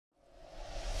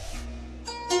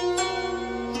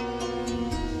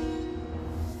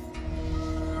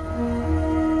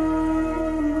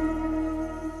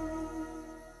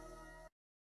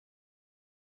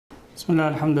بسم الله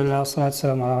الحمد لله والصلاة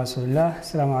والسلام على رسول الله.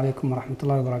 السلام عليكم ورحمة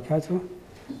الله وبركاته.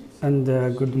 And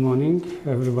good morning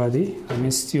everybody. I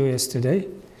missed you yesterday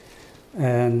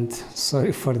and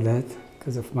sorry for that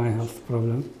because of my health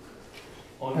problem.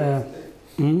 I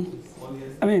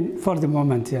mean for the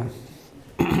moment, yeah.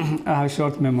 I have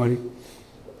short memory.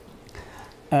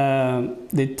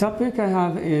 The topic I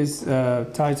have is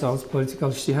titled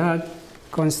Political Ijtihad,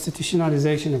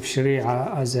 Constitutionalization of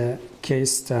Sharia as a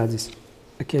case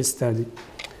study.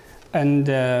 And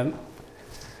I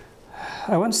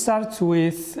want to start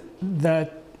with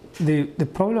the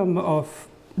problem of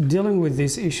dealing with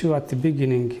this issue at the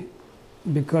beginning,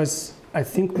 because I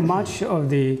think much of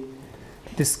the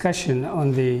discussion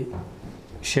on the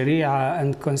Sharia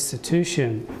and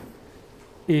Constitution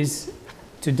is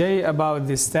today about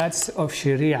the status of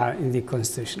Sharia in the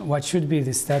Constitution. What should be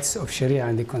the status of Sharia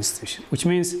in the Constitution? Which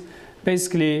means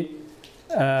basically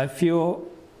a few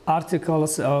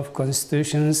articles of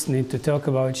constitutions need to talk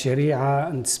about Sharia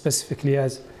and specifically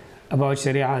about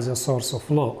Sharia as a source of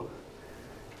law.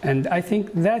 And I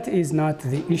think that is not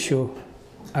the issue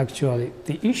actually.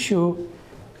 The issue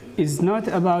is not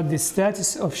about the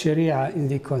status of Sharia in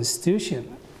the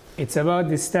Constitution. It's about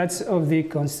the status of the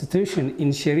Constitution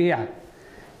in Sharia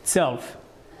itself.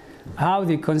 How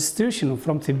the Constitution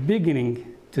from the beginning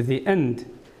to the end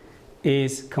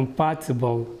is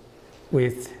compatible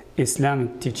with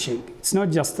Islamic teaching. It's not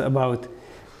just about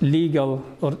legal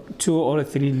or 2 or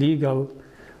 3 legal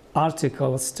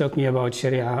articles talking about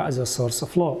Sharia as a source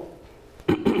of law.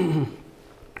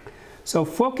 So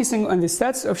focusing on the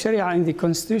status of Sharia in the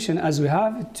Constitution as we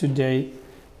have it today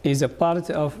is a part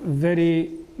of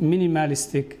very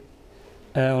minimalistic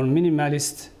or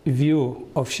minimalist view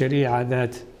of Sharia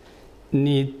that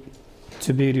need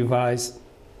to be revised,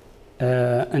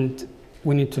 and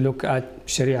we need to look at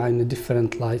Sharia in a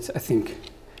different light, I think.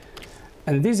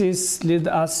 And this is led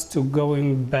us to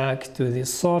going back to the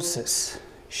sources,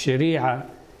 Sharia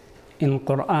in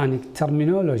Quranic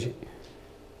terminology.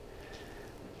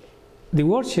 The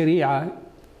word Sharia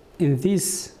in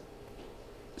this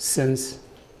sense,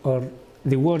 or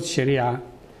the word Sharia,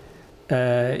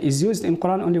 is used in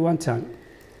Quran only one time.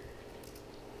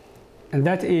 And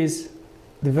that is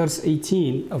the verse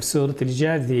 18 of Surah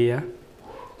Al-Jathiyah.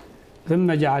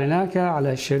 ثم جعلناك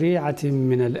على شريعة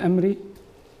من الأمر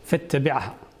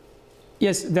فاتبعها.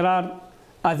 Yes, there are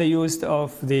other use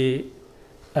of the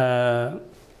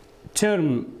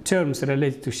terms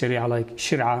related to Sharia, like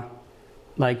shir'a,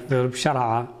 like verb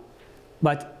shara'a,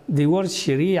 but the word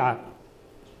Sharia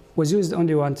was used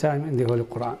only one time in the Holy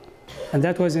Quran, and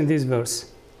that was in this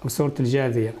verse of Surah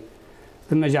Al-Jathiyah.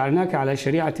 ثم جعلناك على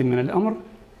شريعة من الأمر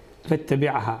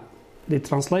فاتبعها. The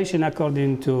translation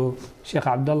according to Sheikh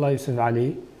Abdullah Yusuf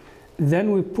Ali,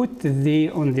 then we put thee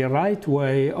on the right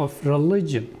way of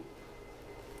religion.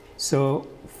 So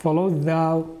follow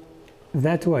thou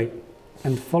that way,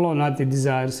 and follow not the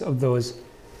desires of those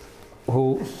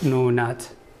who know not.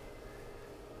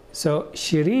 So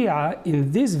Sharia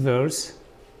in this verse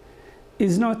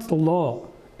is not law,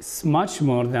 it's much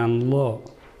more than law.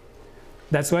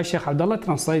 That's why Sheikh Abdullah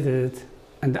translated it,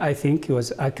 and I think it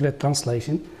was accurate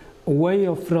translation, a way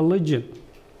of religion.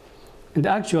 And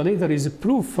actually there is a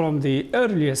proof from the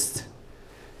earliest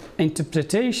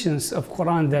interpretations of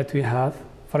Quran that we have.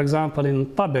 For example, in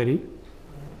Tabari,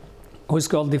 who is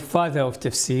called the father of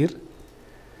tafsir,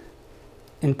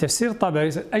 in tafsir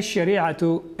Tabari said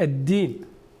الشريعة الدين.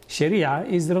 Sharia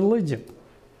is religion.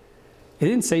 He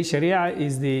didn't say Sharia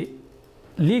is the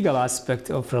legal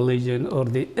aspect of religion or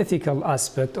the ethical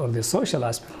aspect or the social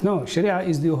aspect. No, Sharia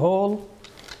is the whole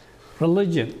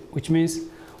religion, which means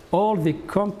all the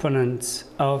components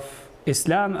of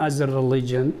Islam as a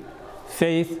religion,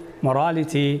 faith,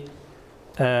 morality,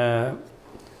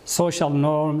 social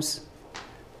norms,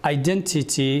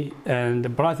 identity,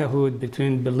 and brotherhood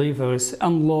between believers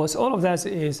and laws, all of that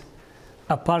is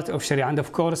a part of Sharia, and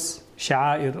of course,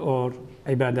 sha'air or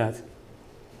ibadat.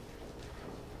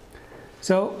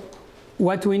 So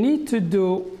what we need to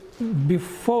do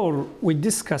before we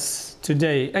discuss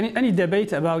today any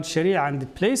debate about Sharia and the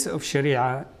place of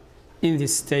Sharia in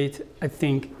this state, I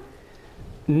think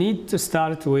need to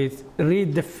start with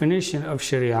redefinition of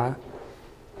Sharia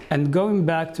and going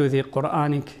back to the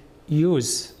Quranic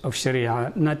use of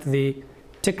Sharia, not the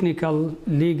technical,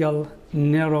 legal,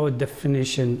 narrow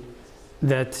definition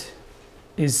that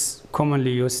is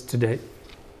commonly used today.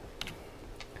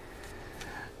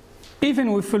 Even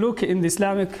if we look in the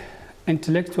Islamic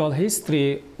intellectual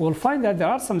history, we'll find that there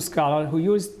are some scholars who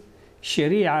used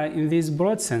Sharia in this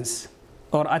broad sense,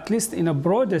 or at least in a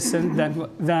broader sense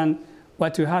than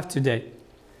what we have today.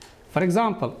 For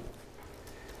example,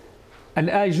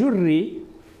 Al-Ajurri,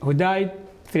 who died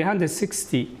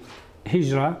 360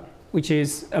 Hijrah, which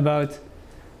is about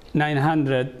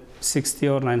 960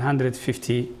 or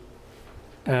 950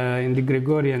 in the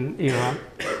Gregorian era.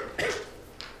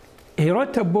 He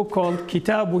wrote a book called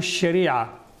Kitab al-Sharia,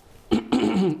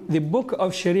 the book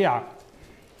of Sharia.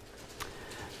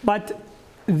 But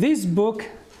this book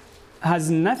has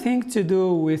nothing to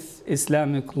do with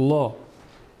Islamic law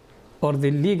or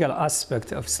the legal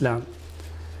aspect of Islam.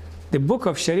 The book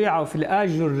of Sharia of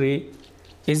Al-Ajurri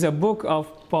is a book of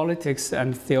politics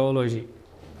and theology.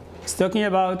 It's talking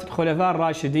about Khulafa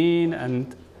al-Rashidin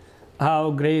and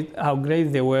how great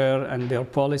they were and their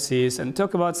policies, and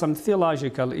talk about some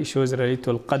theological issues related to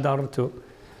al-qadar, to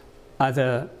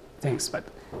other things, but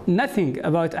nothing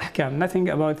about ahkam, nothing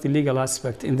about the legal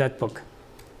aspect in that book.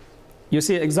 You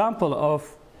see example of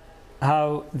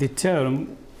how the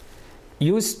term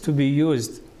used to be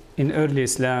used in early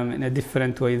Islam in a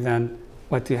different way than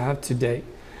what we have today.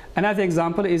 Another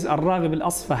example is Al-Raghib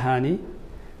al-Asfahani,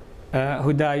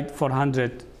 who died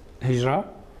 400 Hijrah,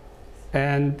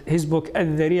 and his book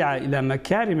Al-Dhari'a ila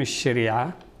Makarim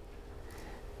al-Sharia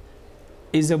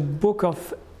is a book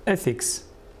of ethics.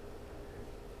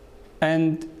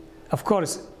 And of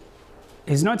course,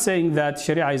 he's not saying that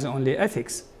Sharia is only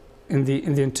ethics. In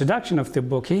the introduction of the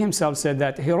book, he himself said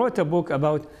that he wrote a book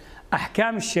about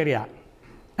Ahkam al-Sharia,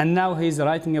 and now he's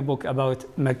writing a book about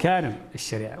Makarim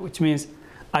al-Sharia, which means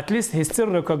at least he still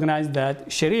recognized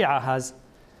that Sharia has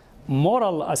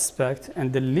moral aspect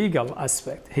and the legal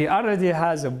aspect. He already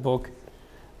had a book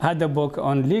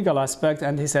on legal aspect,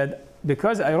 and he said,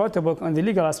 because I wrote a book on the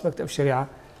legal aspect of Sharia,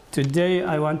 today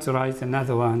I want to write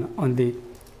another one on the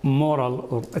moral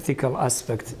or ethical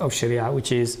aspect of Sharia,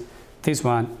 which is this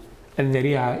one,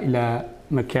 Al-Dhari'a ila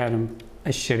Makarim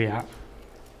al-Sharia.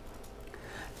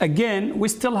 Again, we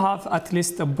still have at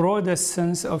least a broader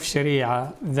sense of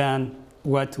Sharia than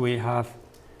what we have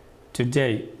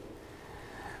today.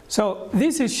 So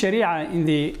this is Sharia in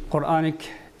the Quranic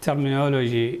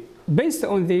terminology. Based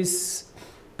on this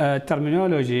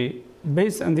terminology,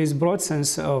 based on this broad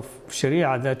sense of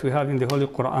Sharia that we have in the Holy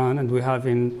Quran and we have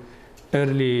in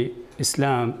early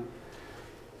Islam,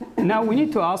 now we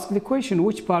need to ask the question,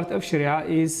 which part of Sharia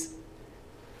is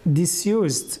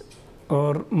disused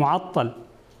or mu'attal?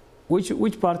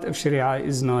 Which part of Sharia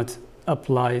is not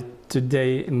applied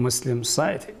today in Muslim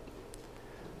society?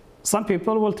 Some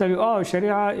people will tell you, oh,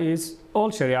 all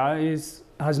Sharia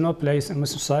has no place in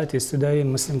Muslim societies today,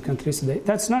 in Muslim countries today.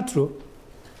 That's not true.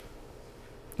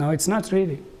 No, it's not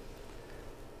really.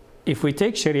 If we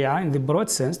take Sharia in the broad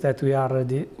sense that we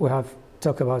have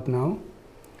talked about now,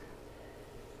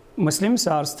 Muslims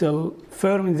are still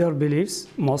firm in their beliefs,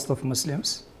 most of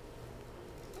Muslims.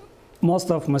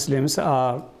 Most of Muslims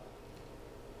are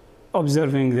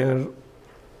observing their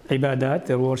ibadat,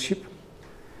 their worship.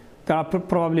 There are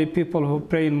probably people who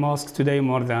pray in mosques today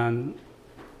more than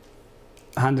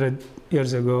 100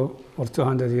 years ago or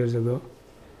 200 years ago.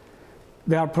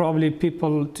 There are probably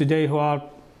people today who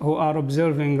are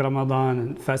observing Ramadan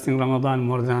and fasting Ramadan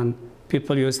more than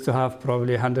people used to have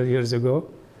probably 100 years ago.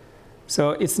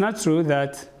 So it's not true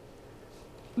that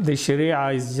the Sharia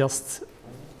is just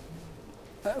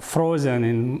frozen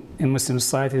in Muslim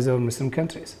societies or Muslim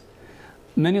countries.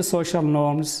 Many social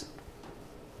norms,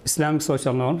 Islamic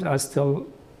social norms, are still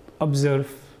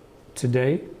observed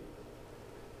today.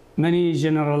 Many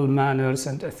general manners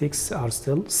and ethics are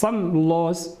still. Some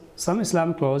laws, some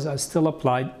Islamic laws are still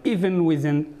applied even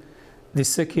within the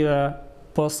secular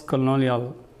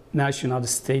post-colonial national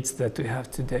states that we have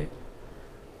today.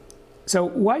 So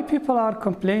why people are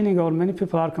complaining, or many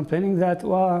people are complaining that,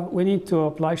 well, we need to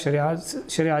apply Sharia,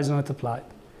 Sharia is not applied?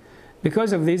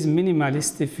 Because of this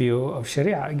minimalist view of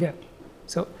Sharia again.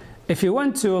 So if you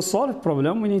want to solve a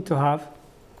problem, we need to have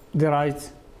the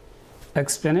right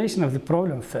explanation of the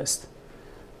problem first.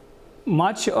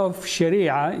 Much of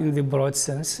Sharia in the broad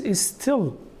sense is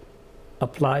still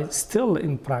applied, still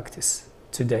in practice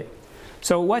today.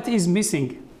 So what is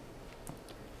missing?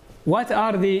 What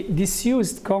are the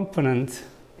disused components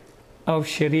of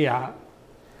Sharia?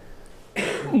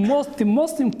 The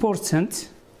most important,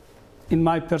 in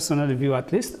my personal view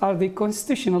at least, are the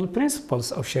constitutional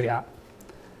principles of Sharia.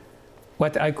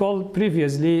 What I called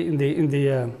previously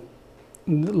in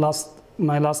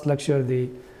my last lecture, the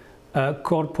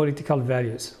core political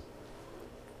values.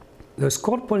 Those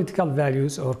core political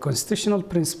values or constitutional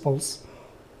principles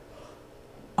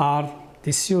are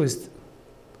disused,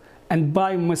 and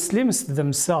by Muslims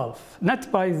themselves,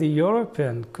 not by the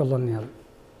European colonial.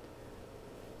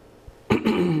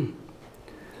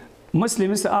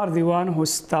 Muslims are the ones who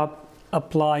stopped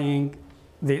applying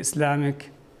the Islamic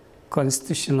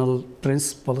constitutional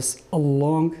principles a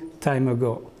long time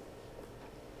ago,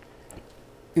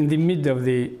 in the mid of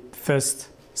the first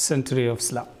century of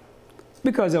Islam,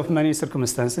 because of many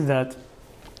circumstances that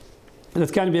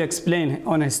can be explained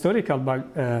on a historical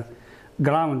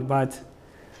ground, but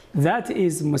that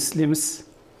is Muslims'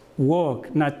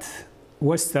 work, not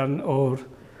Western or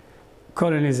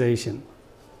colonization.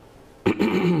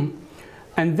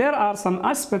 And there are some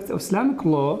aspects of Islamic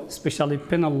law, especially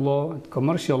penal law and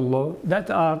commercial law, that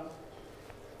are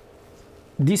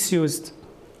disused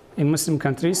in Muslim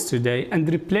countries today and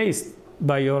replaced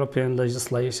by European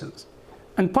legislations.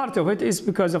 And part of it is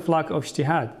because of lack of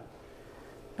ijtihad.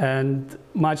 And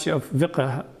much of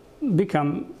fiqh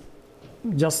become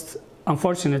just,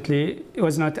 unfortunately, it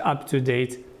was not up to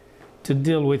date to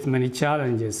deal with many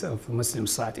challenges of Muslim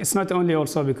society. It's not only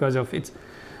also because of it,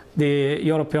 the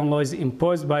European law is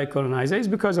imposed by colonizers, it's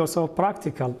because also of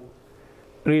practical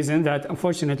reason that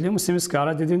unfortunately Muslim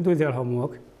scholars didn't do their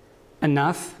homework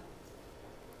enough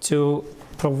to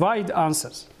provide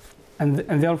answers. And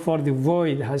therefore the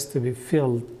void has to be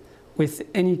filled with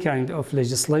any kind of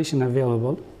legislation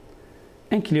available,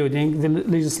 including the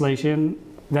legislation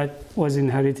that was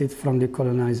inherited from the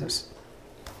colonizers.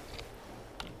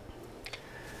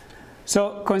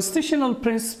 So constitutional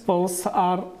principles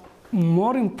are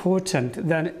more important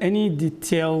than any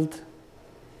detailed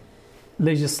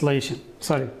legislation.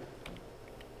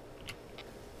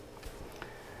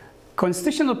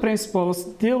 Constitutional principles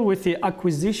deal with the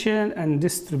acquisition and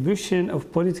distribution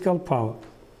of political power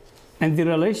and the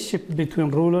relationship between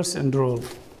rulers and ruled.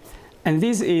 And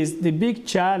this is the big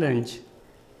challenge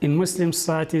in Muslim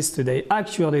societies today.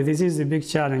 Actually, this is the big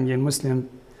challenge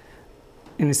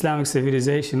in Islamic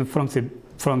civilization from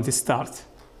the start.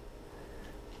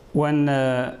 When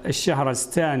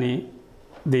Shahrastani,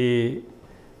 the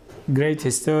great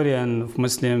historian of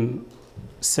Muslim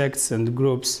sects and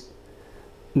groups,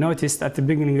 noticed at the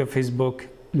beginning of his book,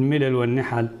 Al-Milal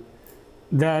wal-Nihal,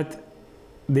 that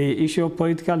the issue of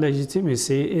political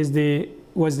legitimacy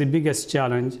was the biggest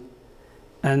challenge,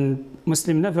 and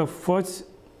Muslims never fought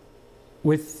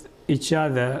with each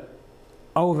other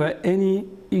over any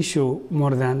issue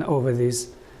more than over this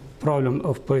problem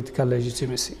of political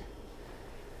legitimacy.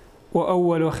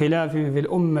 وأول خلاف في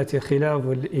الأمة خلاف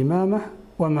الإمامة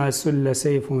وما سل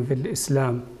سيف في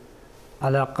الإسلام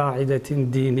على قاعدة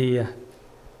دينية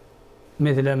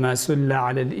مثل ما سل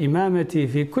على الإمامة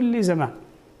في كل زمان.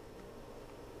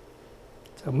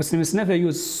 So Muslims never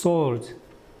use sword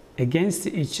against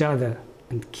each other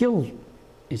and kill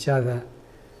each other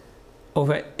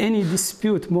over any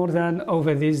dispute more than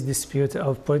over this dispute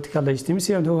of political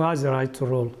legitimacy and who has the right to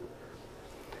rule.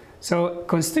 So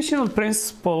constitutional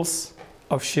principles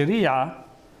of Sharia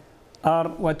are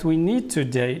what we need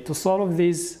today to solve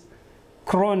this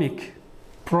chronic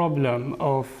problem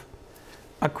of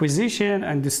acquisition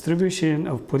and distribution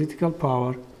of political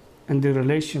power and the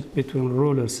relationship between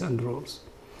rulers and rules.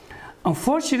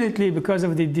 Unfortunately, because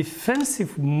of the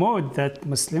defensive mode that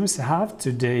Muslims have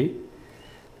today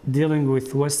dealing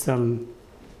with Western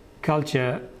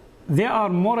culture, they are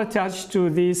more attached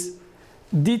to these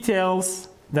details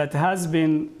that has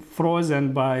been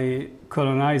frozen by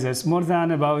colonizers more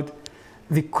than about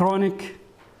the chronic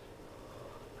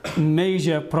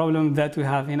major problem that we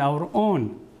have in our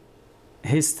own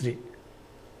history,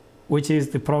 which is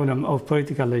the problem of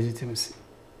political legitimacy.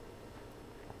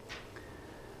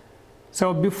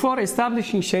 So before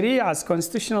establishing Sharia as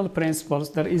constitutional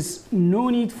principles, there is no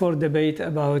need for debate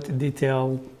about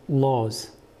detailed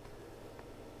laws.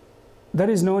 There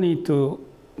is no need to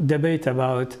debate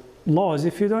about laws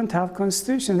if you don't have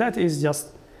constitution. That is just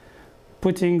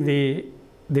putting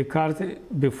the cart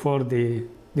before the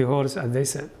horse, as they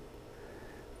said.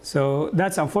 So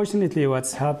that's unfortunately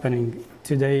what's happening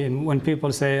today. And when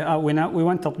people say, oh, we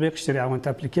want tatbiq Sharia, we want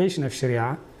application of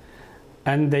Sharia,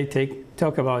 and they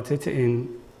talk about it in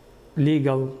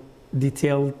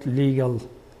detailed legal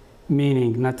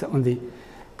meaning, not on the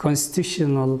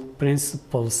constitutional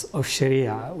principles of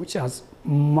Sharia, which are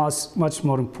much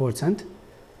more important.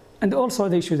 And also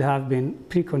they should have been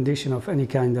precondition of any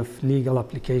kind of legal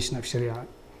application of Sharia.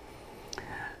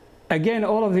 Again,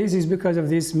 all of this is because of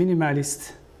this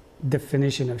minimalist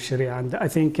definition of Sharia. And I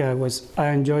think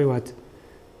I enjoy what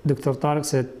Dr. Tariq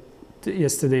said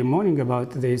yesterday morning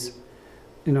about this,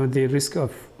 the risk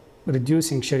of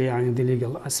reducing Sharia in the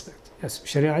legal aspect. Yes,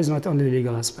 Sharia is not only the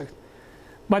legal aspect,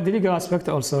 but the legal aspect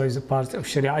also is a part of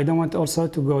Sharia. I don't want also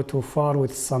to go too far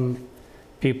with some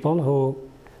people who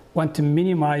want to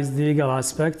minimize the legal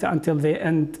aspect until they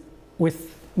end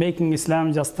with making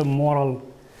Islam just a moral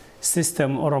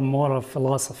system or a moral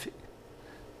philosophy.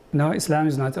 no, Islam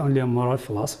is not only a moral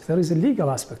philosophy, there is a legal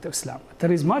aspect of Islam.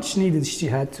 There is much needed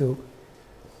ijtihad to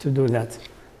do that.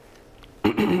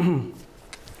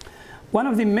 One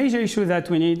of the major issues that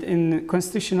we need in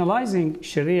constitutionalizing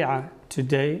Sharia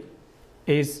today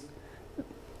is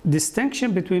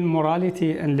distinction between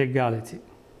morality and legality.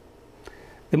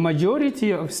 The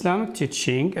majority of Islamic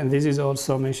teaching, and this is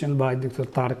also mentioned by Dr.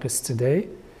 Tariq today,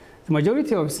 the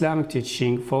majority of Islamic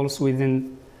teaching falls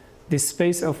within the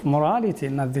space of morality,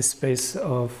 not the space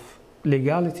of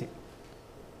legality.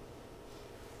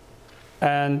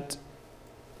 And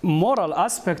moral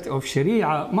aspect of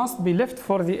Sharia must be left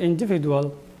for the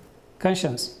individual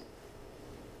conscience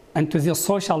and to the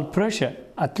social pressure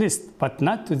at least, but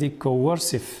not to the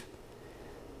coercive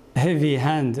heavy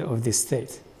hand of the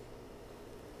state.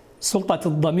 سلطة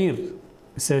الضمير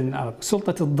said in Arabic.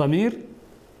 سلطة الضمير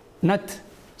not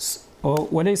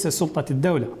وليس سلطة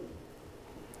الدولة.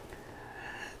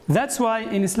 That's why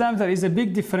in Islam there is a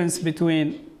big difference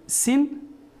between sin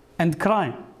and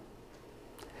crime.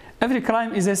 Every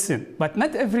crime is a sin, but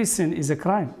not every sin is a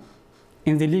crime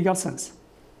in the legal sense.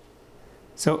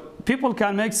 So people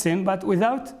can make sin, but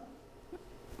without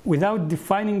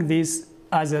defining this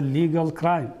as a legal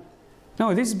crime.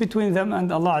 No, this is between them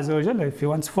and Allah Azza wa Jalla, if He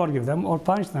wants to forgive them or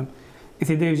punish them. It's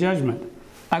a day of judgment.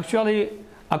 Actually,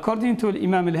 according to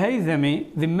Imam al-Haythami,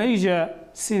 the major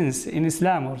sins in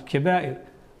Islam, or kabair,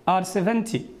 are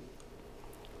 70.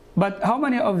 But how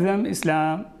many of them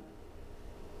Islam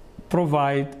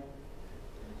provide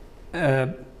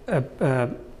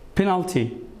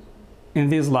penalty in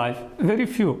this life? Very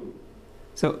few.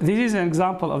 So this is an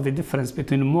example of the difference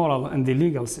between moral and the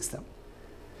legal system.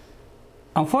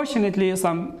 Unfortunately,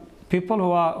 some people who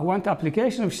want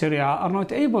application of Sharia are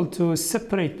not able to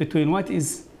separate between what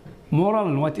is moral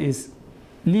and what is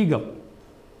legal.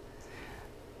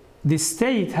 The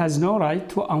state has no right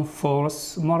to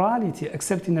enforce morality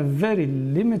except in a very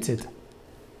limited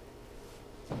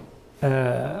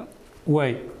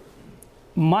way.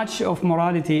 Much of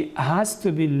morality has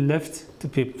to be left to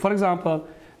people. For example,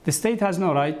 the state has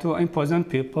no right to impose on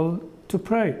people to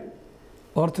pray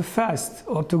or to fast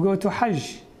or to go to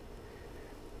Hajj.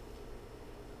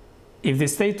 If the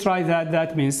state tries that,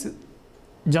 that means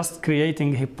just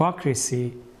creating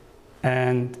hypocrisy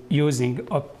and using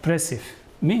oppressive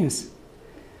means.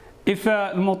 If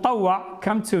a mutawwa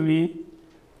come to me,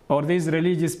 or these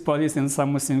religious police in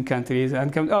some Muslim countries,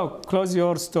 and come, oh, close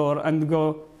your store and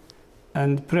go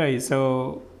and pray.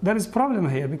 So there is a problem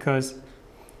here, because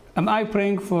am I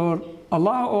praying for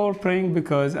Allah or praying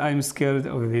because I'm scared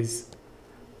of this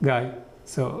guy?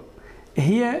 So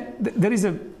here there is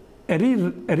a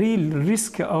real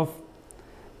risk of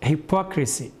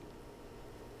hypocrisy.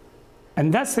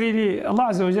 And that's really, Allah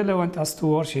Azza wa Jalla wants us to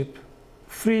worship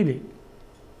freely,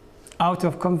 out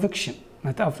of conviction,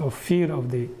 not out of fear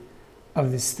of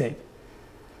the state.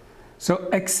 So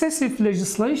excessive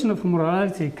legislation of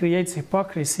morality creates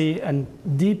hypocrisy and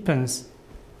deepens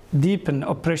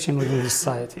oppression within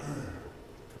society.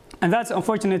 And that's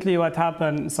unfortunately what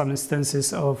happened in some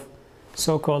instances of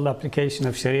so-called application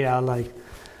of Sharia, like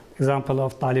example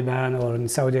of Taliban, or in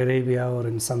Saudi Arabia, or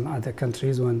in some other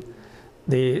countries, when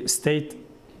the state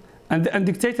and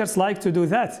dictators like to do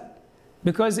that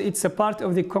because it's a part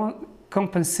of the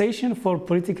compensation for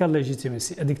political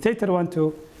legitimacy. A dictator wants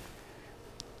to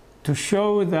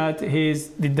show that he is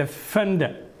the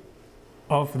defender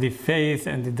of the faith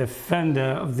and the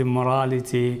defender of the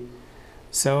morality.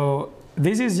 So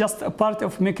this is just a part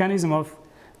of mechanism of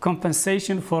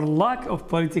compensation for lack of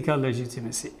political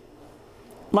legitimacy.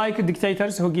 Like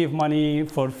dictators who give money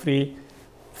for free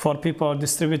for people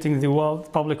distributing the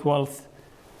wealth, public wealth,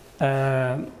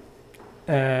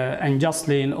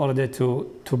 unjustly in order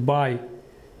to buy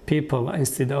people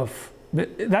instead of.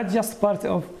 That's just part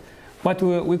of what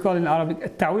we call in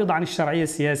Arabic التعويض عن الشرعية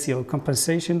السياسية, or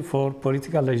compensation for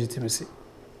political legitimacy.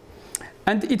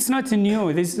 And it's not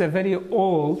new. This is a very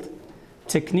old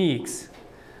techniques.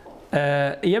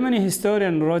 A Yemeni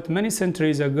historian wrote many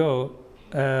centuries ago,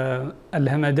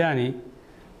 Al-Hamadani,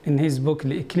 in his book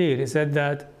Al-Iqlir, he said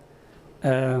that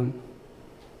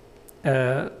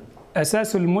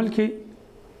أساس الملك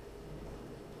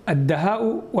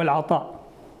الدهاء والعطاء,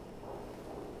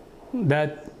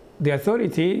 that the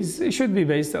authorities should be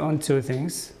based on two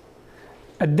things: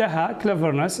 الدهاء,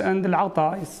 cleverness, and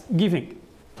العطاء is giving.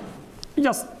 You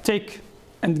just take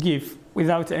and give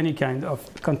without any kind of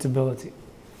accountability.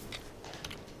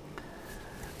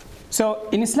 So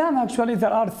in Islam, actually,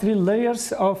 there are three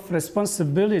layers of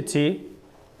responsibility.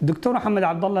 Dr. Mohammed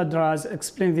Abdullah Draz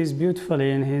explained this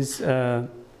beautifully in his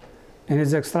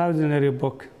extraordinary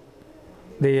book,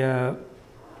 the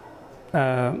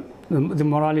the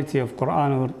morality of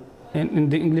Quran, or in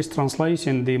the English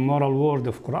translation, the moral word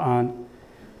of Quran,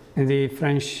 in the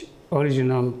French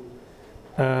original,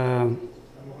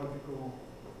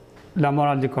 La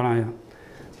morale du Coran.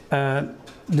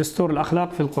 Discourse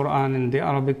al-Akhlaq fil Quran in the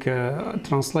Arabic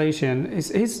translation,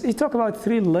 he talks about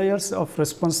 3 layers of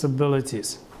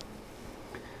responsibilities.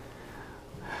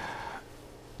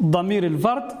 ضمير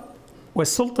الفرد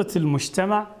وسلطة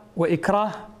المجتمع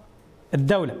وإكراه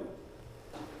الدولة.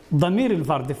 ضمير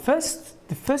الفرد,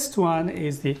 the first one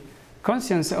is the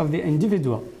conscience of the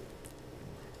individual.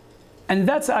 And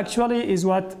that's actually is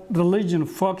what religion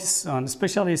focuses on,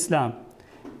 especially Islam,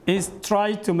 is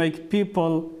try to make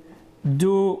people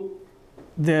do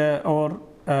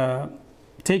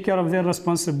take care of their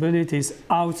responsibilities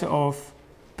out of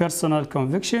personal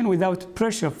conviction, without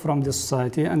pressure from the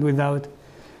society and without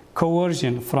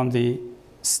coercion from the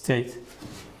state.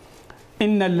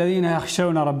 إن الذين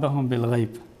يخشون ربهم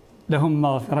بالغيب لهم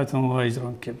مغفرة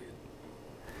وأجر كبير.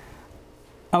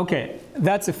 Okay,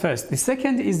 that's the first. The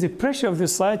second is the pressure of the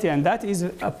society, and that is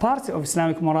a part of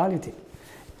Islamic morality.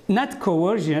 Not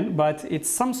coercion, but it's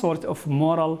some sort of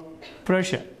moral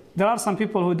pressure. There are some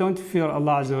people who don't fear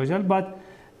Allah Azza wa Jal, but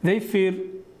they fear,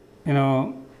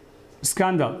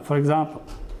 scandal, for example.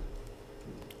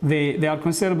 They are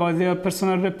concerned about their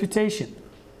personal reputation,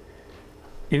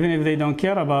 even if they don't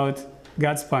care about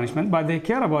God's punishment, but they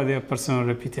care about their personal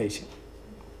reputation.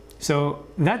 So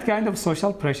that kind of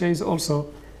social pressure is also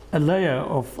a layer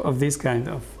of this kind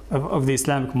of the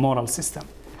Islamic moral system.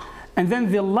 And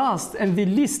then the last and the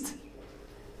least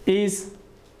is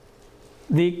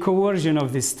the coercion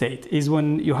of the state, is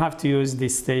when you have to use the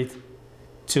state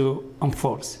to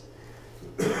enforce.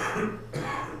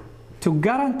 To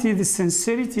guarantee the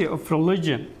sincerity of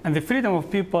religion and the freedom of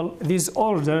people, this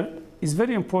order is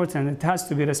very important. It has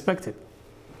to be respected.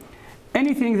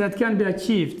 Anything that can be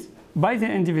achieved by the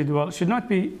individual should not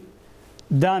be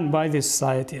done by the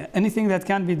society. Anything that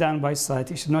can be done by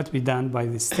society should not be done by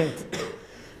the state.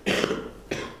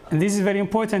 And this is very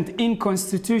important in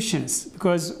constitutions,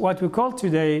 because what we call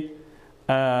today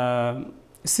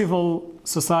civil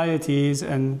societies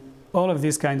and all of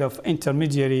this kind of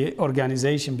intermediary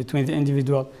organization between the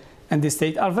individual and the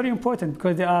state are very important,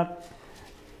 because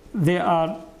they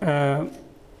are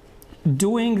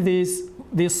doing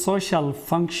this social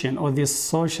function, or this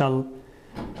social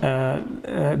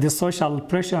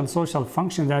pressure and social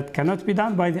function that cannot be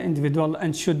done by the individual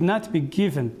and should not be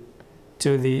given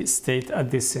to the state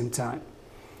at the same time.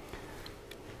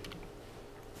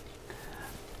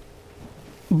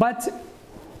 But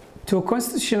to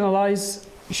constitutionalize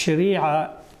Sharia,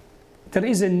 there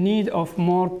is a need of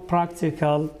more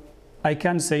practical, I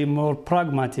can say more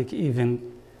pragmatic even,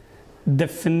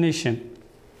 definition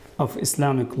of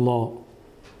Islamic law.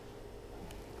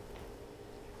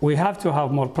 We have to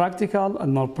have more practical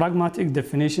and more pragmatic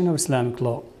definition of Islamic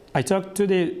law. I talked 2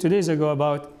 days ago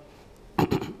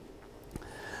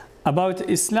about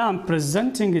Islam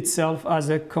presenting itself as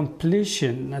a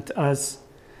completion, not as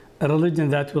a religion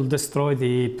that will destroy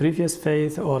the previous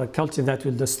faith or a culture that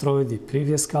will destroy the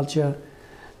previous culture,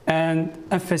 and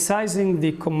emphasizing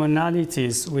the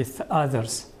commonalities with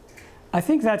others. I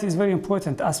think that is a very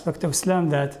important aspect of Islam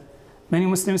that many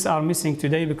Muslims are missing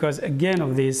today because, again,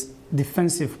 of this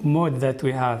defensive mode that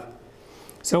we have.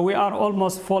 So we are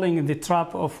almost falling in the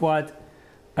trap of what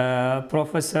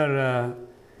Professor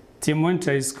Tim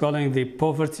Winter is calling the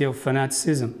poverty of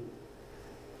fanaticism,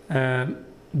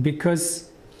 because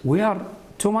we are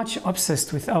too much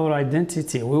obsessed with our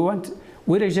identity.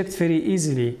 We reject very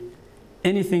easily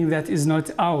anything that is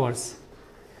not ours.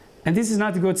 And this is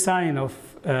not a good sign of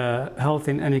health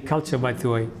in any culture, by the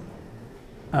way.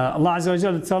 Allah Azza wa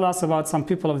Jalla tells us about some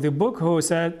people of the book who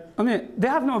said, they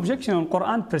have no objection on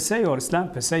Quran per se or Islam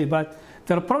per se, but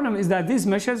their problem is that this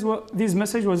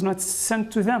message was not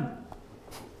sent to them.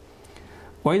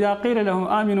 وَإِذَا قِيلَ لَهُمْ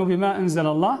آمِنُوا بِمَا أَنزَلَ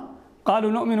اللَّهُ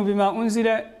قَالُوا نُؤْمِنُ بِمَا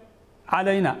أُنزِلَ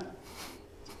عَلَيْنَا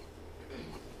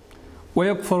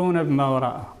وَيَكْفُرُونَ بِمَا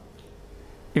وَرَاءَهُ.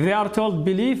 If they are told,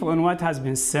 believe on what has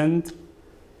been sent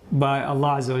by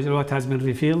Allah Azza wa Jalla, what has been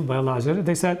revealed by Allah Azza wa Jalla,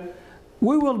 they said,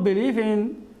 we will believe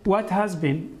in what has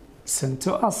been sent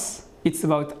to us. It's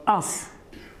about us.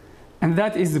 And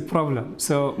that is the problem.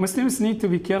 So Muslims need to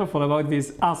be careful about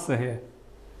this us here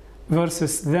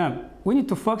versus them. We need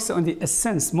to focus on the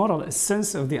essence, moral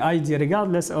essence of the idea,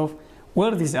 regardless of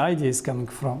where this idea is coming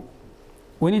from.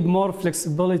 We need more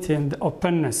flexibility and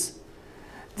openness.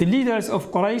 The leaders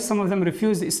of Quraysh, some of them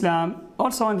refused Islam,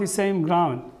 also on the same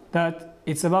ground, that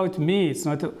it's about me, it's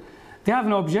not. They have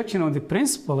no objection on the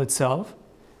principle itself,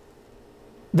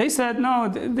 They said,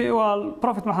 no, well,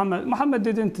 Prophet Muhammad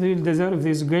didn't really deserve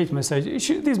this great message.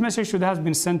 This message should have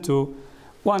been sent to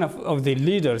one of the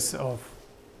leaders of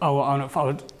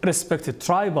our respected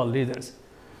tribal leaders.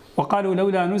 وقالوا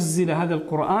لولا نزل هذا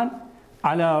القرآن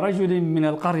على رجل من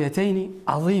القريتين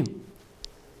عظيم.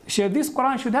 This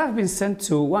Quran should have been sent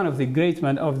to one of the great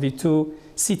men of the two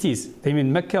cities. They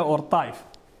mean Mecca or Taif.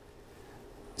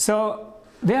 So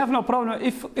they have no problem.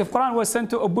 If Quran was sent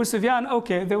to Abu Sufyan,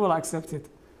 okay, they will accept it.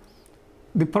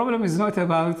 The problem is not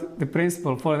about the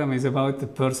principle for them, it's about the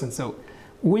person. So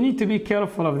we need to be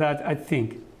careful of that, I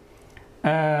think.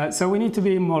 So we need to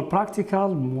be more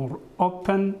practical, more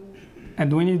open,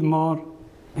 and we need more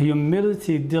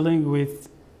humility dealing with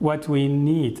what we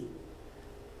need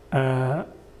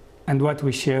and what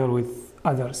we share with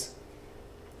others.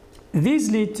 These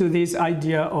lead to this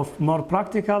idea of more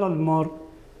practical and more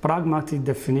pragmatic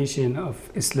definition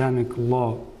of Islamic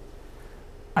law.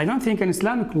 I don't think an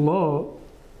Islamic law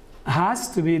has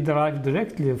to be derived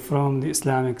directly from the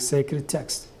Islamic sacred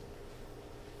text.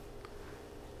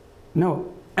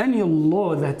 No, any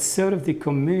law that serves the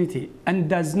community and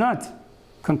does not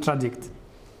contradict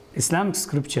Islamic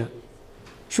scripture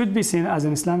should be seen as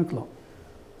an Islamic law.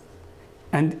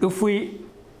 And if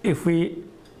we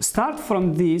start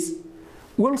from this,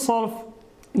 we'll solve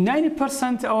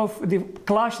 90% of the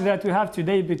clash that we have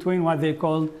today between what they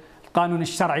call القانون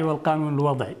الشرعي والقانون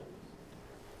الوضعي,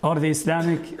 or the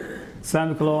Islamic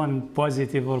law and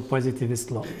positive or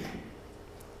positivist law.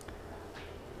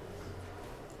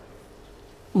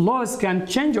 Laws can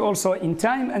change also in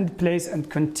time and place and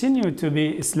continue to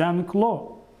be Islamic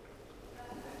law.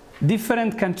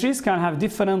 Different countries can have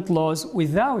different laws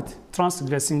without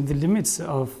transgressing the limits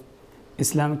of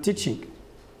Islamic teaching.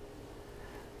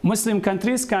 Muslim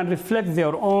countries can reflect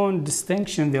their own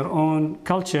distinction, their own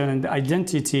culture and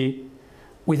identity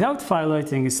without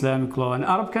violating Islamic law. An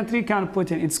Arab country can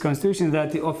put in its constitution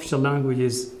that the official language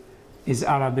is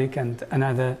Arabic, and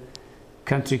another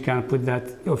country can put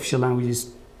that the official language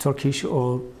is Turkish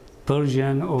or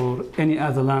Persian or any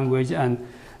other language, and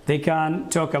they can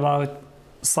talk about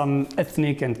some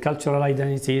ethnic and cultural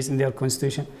identities in their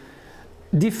constitution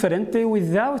differently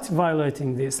without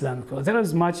violating the Islamic law. There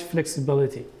is much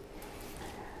flexibility.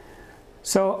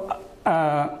 So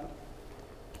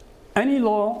any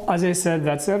law, as I said,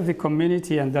 that serves the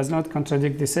community and does not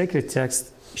contradict the sacred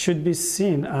text should be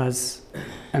seen as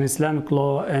an Islamic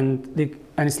law, and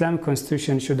an Islamic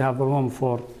constitution should have room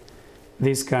for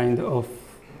this kind of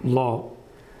law.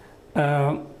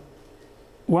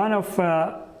 One of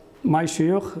my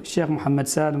shuyukh, Sheikh Mohammed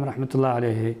Salim, rahmatullah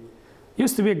alayhi,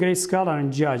 used to be a great scholar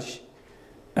and judge.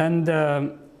 And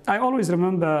I always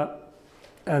remember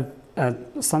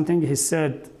something he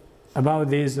said about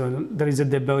this. There is a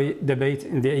debate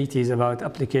in the 80s about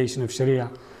application of Sharia.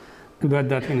 And what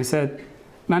that, he said,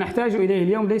 ما نحتاج إليه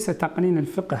اليوم ليس تقنين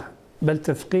الفقه بل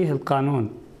تفقيه القانون.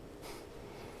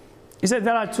 He said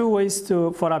there are two ways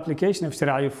for application of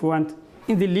Sharia if we want,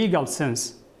 in the legal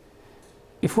sense.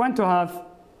 If we want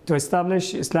to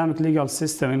establish Islamic legal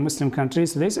system in Muslim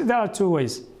countries, there are two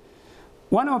ways.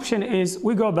 One option is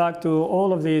we go back to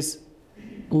all of these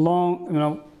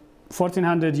long,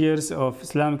 1400 years of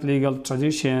Islamic legal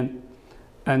tradition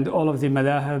and all of the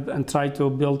madahib, and try to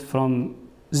build from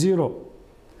zero.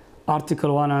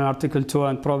 Article 1 and Article 2,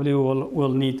 and probably we'll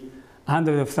need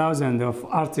hundreds of thousands of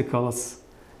articles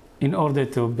in order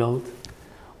to build.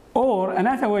 Or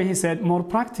another way, he said, more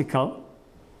practical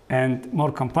and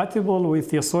more compatible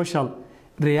with your social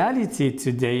reality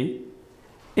today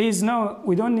is, no,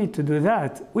 we don't need to do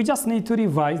that. We just need to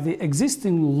revise the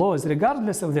existing laws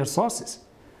regardless of their sources.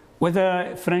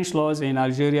 Whether French laws in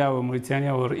Algeria or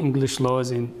Mauritania, or English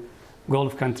laws in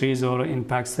Gulf countries or in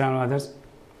Pakistan or others.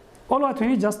 All what we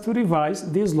need just to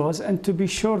revise these laws and to be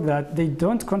sure that they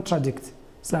don't contradict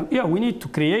Islam. Yeah, we need to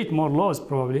create more laws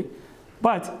probably,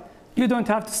 but you don't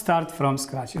have to start from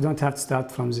scratch. You don't have to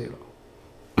start from zero.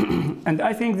 And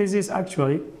I think this is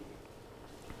actually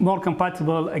more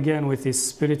compatible again with the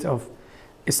spirit of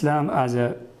Islam as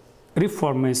a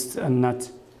reformist and not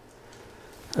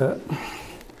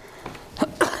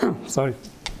sorry,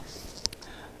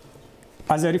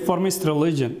 as a reformist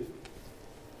religion.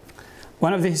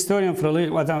 One of the historians of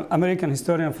religion, an American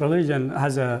historian of religion,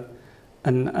 has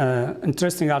an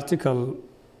interesting article.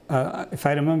 If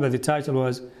I remember, the title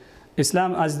was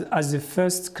 "Islam as the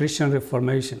First Christian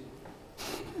Reformation."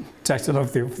 Title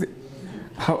of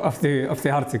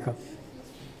the article.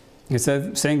 He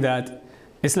said, saying that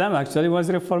Islam actually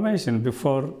was Reformation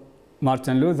before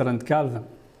Martin Luther and Calvin.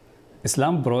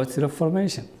 Islam brought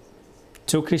Reformation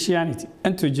to Christianity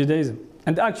and to Judaism.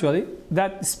 And actually,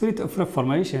 that spirit of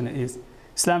Reformation is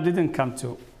Islam didn't come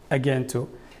to, again, to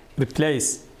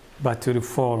replace, but to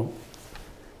reform.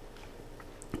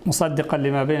 مصدقا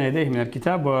لما بين يديه من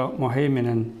الكتاب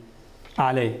ومهيمنا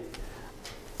عليه.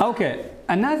 Okay,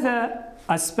 another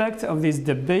aspect of this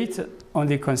debate on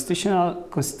the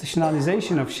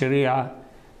constitutionalization of Sharia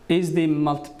is the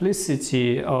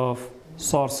multiplicity of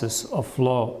sources of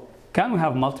law. Can we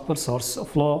have multiple sources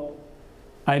of law?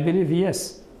 I believe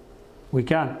yes, we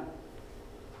can.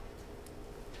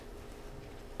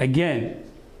 Again,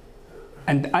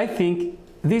 and I think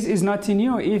this is not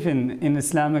new even in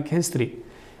Islamic history.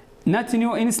 Not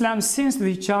new in Islam since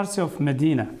the Charter of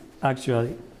Medina,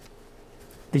 actually.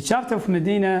 The Charter of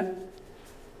Medina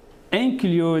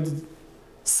includes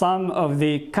some of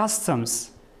the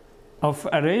customs of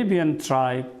Arabian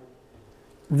tribe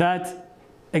that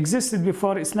existed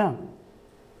before Islam,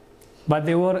 but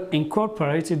they were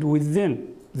incorporated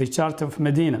within the Charter of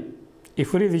Medina.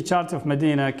 If we read the Charter of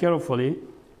Medina carefully,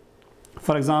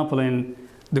 for example, in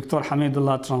Dr.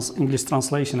 Hamidullah English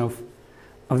translation of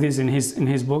this in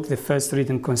his book, The First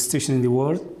Written Constitution in the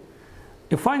World,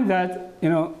 you find that, you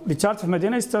know, the Charter of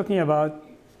Medina is talking about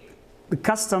the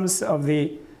customs of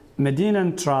the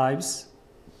Medinan tribes,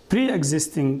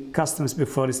 pre-existing customs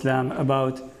before Islam,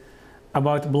 about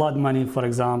blood money, for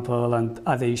example, and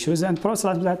other issues. And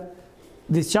Prophet that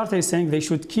the Charter is saying they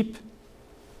should keep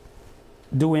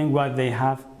doing what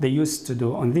they used to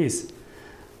do on this.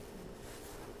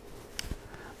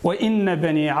 وإن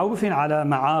بني عوف على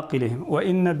معاقلهم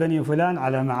وإن بني فلان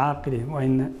على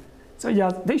معاقلهم. So yeah,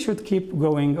 they should keep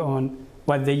going on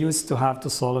what they used to have to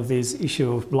solve this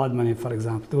issue of blood money, for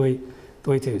example, the way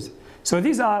it is. So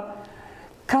these are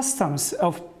customs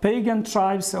of pagan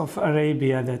tribes of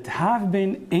Arabia that have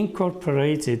been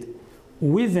incorporated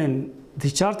within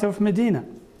the Charter of Medina.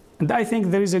 And I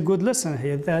think there is a good lesson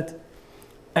here that,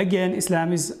 again,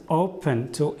 Islam is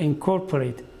open to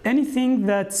incorporate anything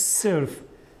that serves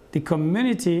the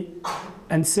community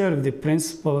and serve the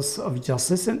principles of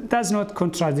justice and does not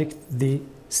contradict the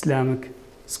Islamic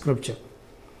scripture.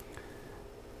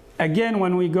 Again,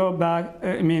 when we go back,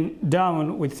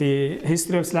 down with the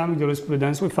history of Islamic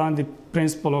jurisprudence, we found the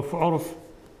principle of urf,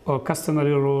 or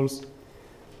customary rules,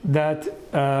 that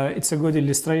it's a good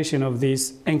illustration of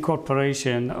this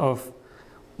incorporation of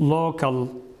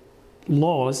local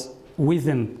laws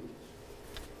within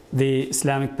the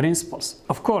Islamic principles.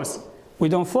 Of course, we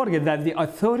don't forget that the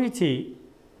authority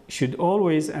should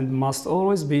always and must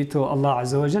always be to Allah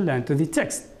Azza wa Jalla and to the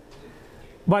text.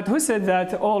 But who said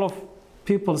that all of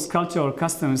people's culture or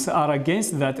customs are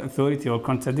against that authority or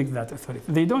contradict that authority?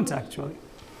 They don't actually.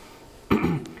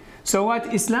 So what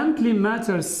Islamically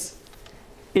matters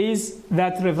is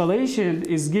that revelation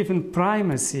is given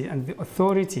primacy and the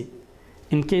authority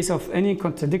in case of any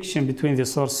contradiction between the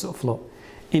sources of law.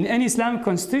 In any Islamic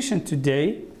constitution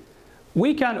today,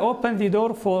 we can open the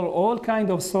door for all kinds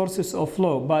of sources of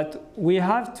law, but we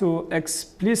have to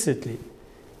explicitly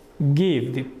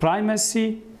give the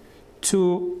primacy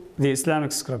to the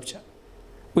Islamic scripture.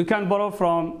 We can borrow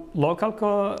from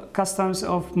local customs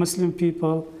of Muslim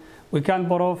people. We can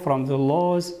borrow from the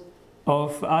laws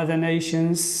of other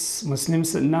nations,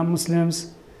 Muslims and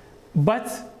non-Muslims,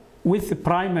 but with the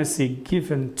primacy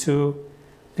given to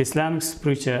the Islamic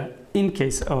scripture in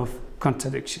case of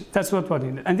contradiction. That's what we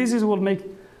need. And this will make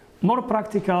more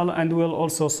practical and will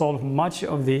also solve much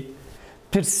of the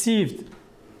perceived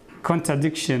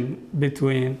contradiction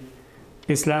between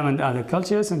Islam and other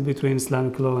cultures and between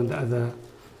Islamic law and other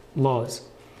laws.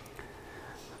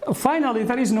 Finally,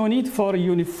 there is no need for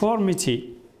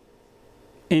uniformity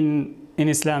in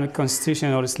Islamic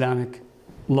constitution or Islamic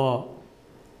law.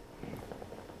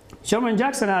 Sherman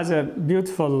Jackson has a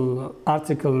beautiful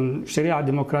article on Sharia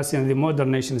democracy and the modern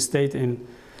nation state in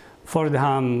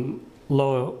Fordham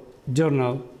Law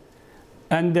Journal.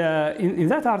 And in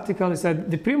that article, he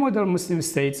said the pre-modern Muslim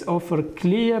states offer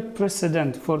clear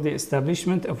precedent for the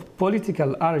establishment of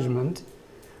political arrangement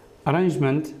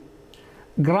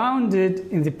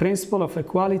grounded in the principle of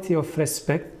equality of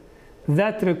respect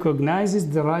that recognizes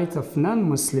the right of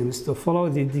non-Muslims to follow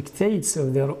the dictates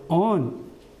of their own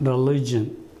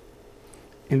religion.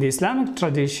 In the Islamic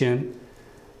tradition,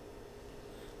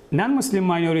 non-Muslim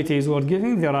minorities were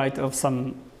given the right of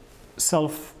some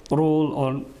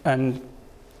self-rule and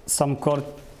some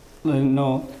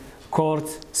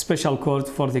special court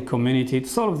for the community to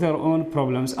solve their own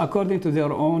problems according to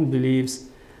their own beliefs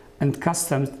and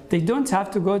customs. They don't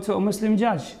have to go to a Muslim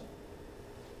judge.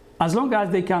 As long as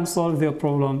they can solve their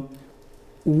problem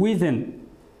within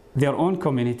their own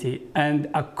community and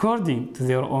according to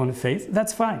their own faith,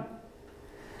 that's fine.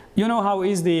 You know how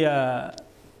is the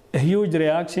huge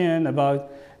reaction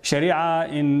about Sharia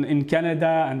in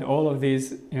Canada and all of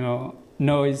these,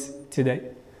 noise today.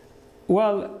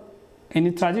 Well, in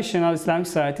a traditional Islamic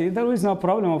society, there is no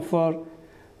problem for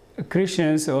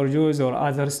Christians or Jews or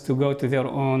others to go to their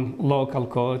own local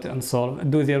court and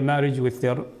do their marriage with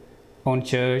their own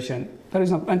church, and there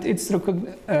is no, and it's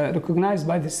recognized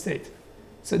by the state.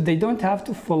 So they don't have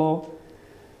to follow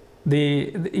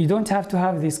you don't have to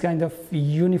have this kind of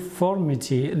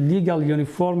uniformity, legal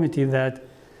uniformity that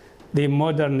the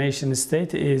modern nation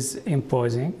state is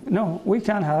imposing. No, we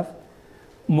can have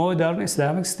modern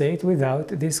Islamic state without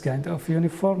this kind of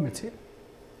uniformity.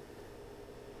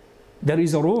 There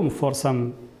is a room for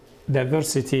some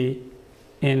diversity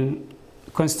in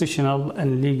constitutional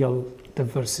and legal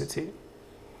diversity.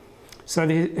 So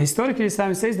the historically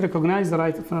Islamic states recognize the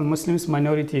right of non-Muslims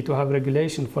minority to have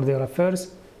regulation for their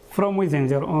affairs from within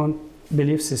their own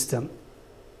belief system,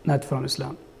 not from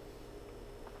Islam.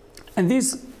 And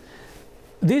these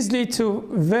lead to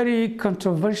very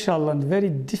controversial and very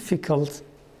difficult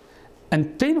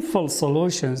and painful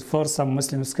solutions for some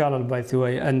Muslim scholars, by the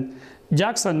way. And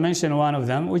Jackson mentioned one of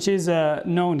them, which is a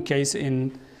known case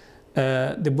in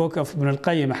the book of Ibn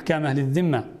al-Qayyim, Ahkam Ahl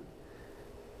al-Dhimma.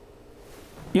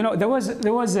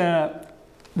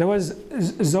 There was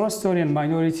Zoroastrian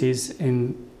minorities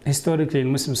historically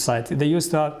in Muslim society. They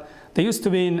used to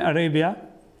be in Arabia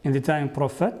in the time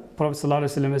Prophet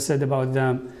ﷺ said about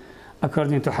them,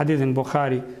 according to Hadith in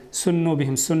Bukhari, "Sunnu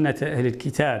bihim sunnata ahl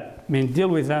al-kitab," mean deal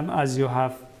with them as you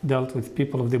have dealt with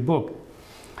people of the book.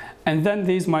 And then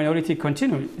these minority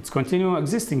continue. It's continue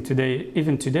existing today,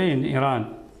 even today in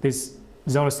Iran. These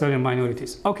Zoroastrian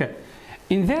minorities. Okay,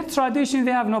 in their tradition,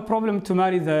 they have no problem to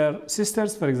marry their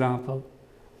sisters, for example,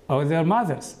 or their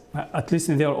mothers, at least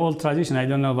in their old tradition. I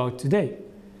don't know about today.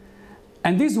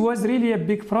 And this was really a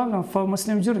big problem for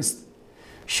Muslim jurists.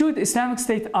 Should Islamic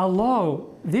State allow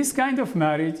this kind of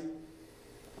marriage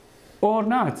or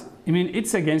not? I mean,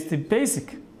 it's against the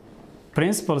basic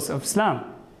principles of Islam.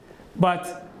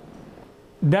 But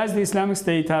does the Islamic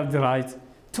State have the right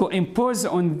to impose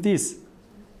on these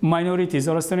minorities,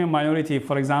 or Zoroastrian minority,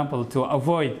 for example, to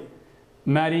avoid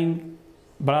marrying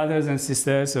brothers and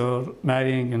sisters or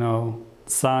marrying,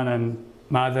 son and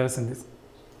mothers and this?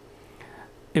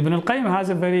 Ibn al-Qayyim has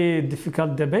a very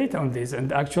difficult debate on this,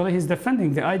 and actually he's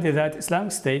defending the idea that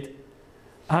Islamic State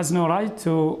has no right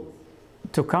to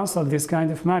counsel this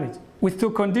kind of marriage, with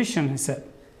two conditions, he said.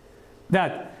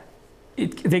 That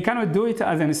they cannot do it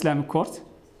as an Islamic court,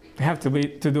 they have to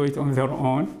do it on their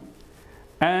own.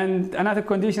 And another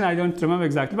condition, I don't remember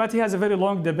exactly, but he has a very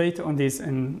long debate on this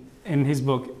in his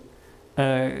book,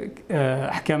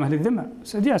 Ahkam Ahl al-Dhimma. He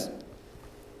said, yes,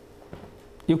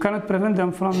 you cannot prevent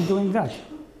them from doing that.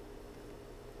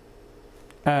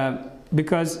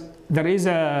 Because there is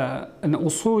an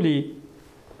usuli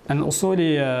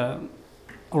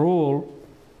rule,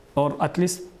 or at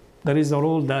least there is a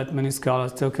rule that many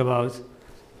scholars talk about,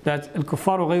 that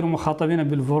الكفار غير مخاطبين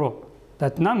بالفروق,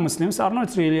 that non-Muslims are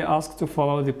not really asked to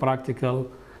follow the practical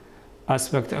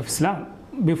aspect of Islam.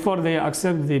 Before they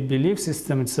accept the belief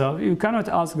system itself, you cannot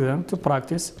ask them to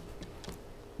practice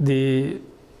I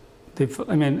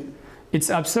mean, it's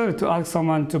absurd to ask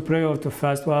someone to pray or to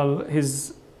fast while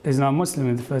he's not Muslim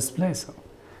in the first place. So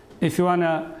if you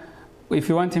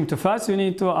want him to fast, you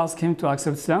need to ask him to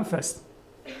accept Islam first.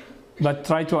 But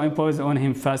try to impose on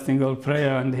him fasting or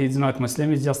prayer and he's not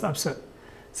Muslim is just absurd.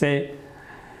 Say,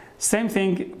 same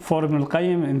thing for Ibn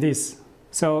al-Qayyim in this.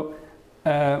 So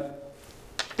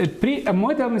a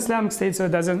modern Islamic state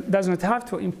does not have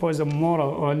to impose a moral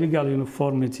or legal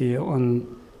uniformity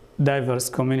on diverse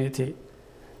community,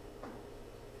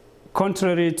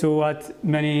 contrary to what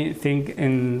many think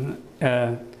in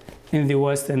the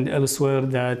West and elsewhere,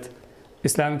 that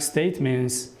Islamic State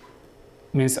means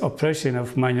oppression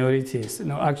of minorities.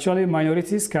 No, actually,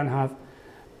 minorities can have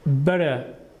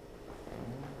better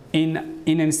in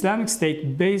an Islamic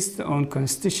State based on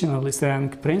constitutional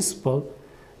Islamic principle.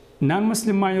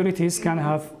 Non-Muslim minorities can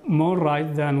have more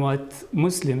right than what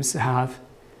Muslims have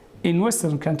in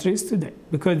Western countries today,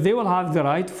 because they will have the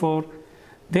right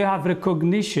they have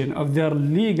recognition of their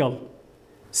legal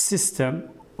system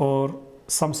or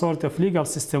some sort of legal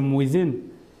system within,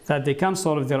 that they can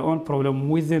solve their own problem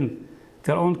within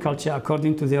their own culture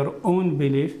according to their own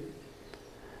belief.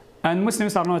 And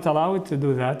Muslims are not allowed to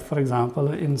do that, for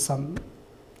example, in some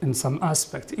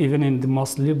aspect, even in the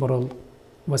most liberal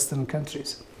Western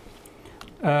countries.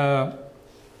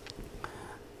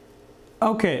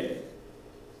 Okay.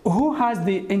 Who has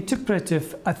the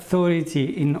interpretive authority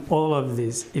in all of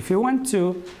this? If you want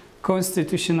to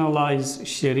constitutionalize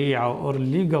Sharia or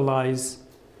legalize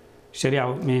Sharia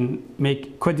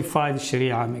mean codify the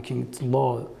Sharia, making it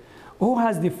law. Who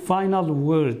has the final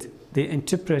word, the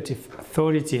interpretive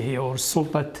authority here, or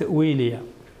sulta ta'wiliya?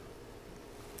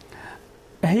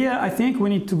 Here, I think we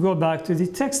need to go back to the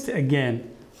text again.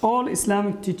 All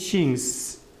Islamic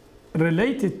teachings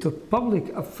related to public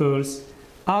affairs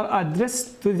are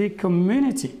addressed to the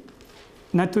community,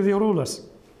 not to the rulers.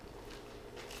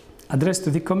 Addressed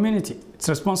to the community. It's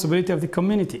responsibility of the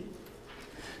community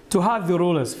to have the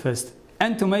rulers first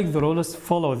and to make the rulers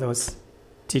follow those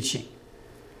teaching.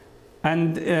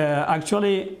 And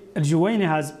actually, Al-Juwayni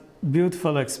has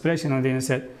beautiful expression on the end.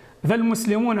 Said,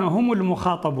 فالمسلمون هم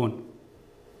المخاطبون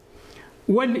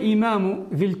والإمام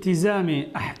في التزام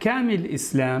أحكام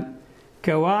الإسلام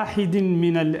كواحد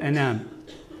من الأنام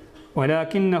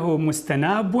ولكنه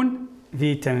مستناب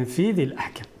في تنفيذ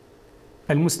الأحكام.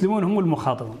 المسلمون هم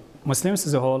المخاطبون. Muslims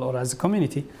as a whole or as a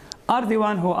community are the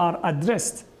ones who are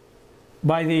addressed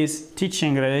by this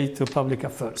teaching related to public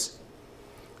affairs.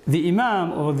 The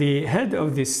Imam or the head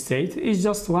of the state is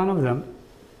just one of them,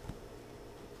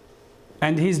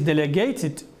 and he's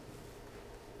delegated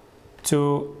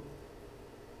to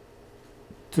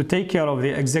take care of the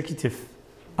executive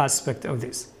aspect of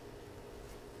this.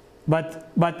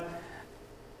 But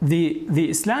the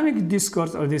Islamic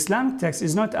discourse or the Islamic text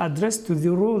is not addressed to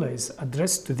the ruler, it's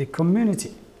addressed to the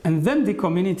community. And then the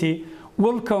community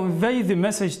will convey the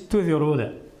message to the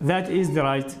ruler. That is the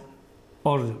right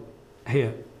order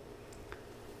here.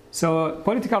 So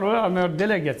political rulers are mere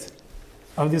delegates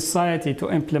of the society to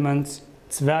implement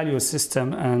its value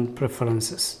system and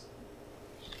preferences.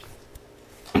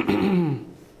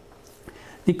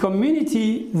 The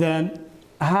community then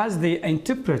has the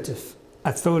interpretive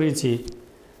authority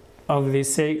of the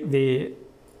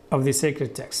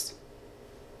sacred text,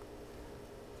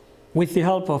 with the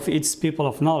help of its people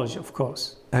of knowledge, of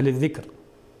course, Ahl al-Dhikr.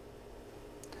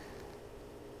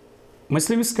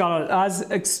 Muslim scholars,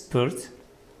 as experts,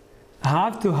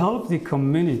 have to help the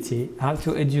community, have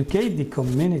to educate the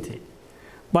community.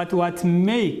 But what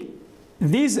makes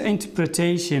this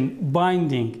interpretation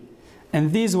binding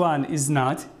and this one is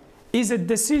not, is a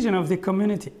decision of the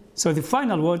community. So the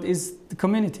final word is the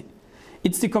community.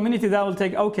 It's the community that will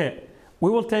take, okay, we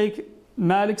will take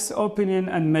Malik's opinion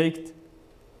and make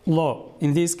law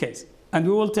in this case. And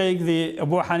we will take the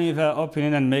Abu Hanifa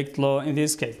opinion and make law in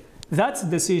this case. That's the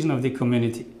decision of the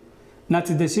community, not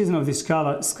the decision of the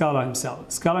scholar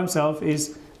himself. Scholar himself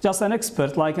is just an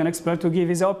expert, like an expert to give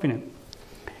his opinion.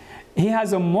 He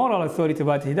has a moral authority,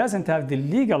 but he doesn't have the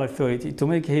legal authority to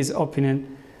make his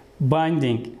opinion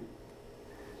binding.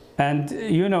 And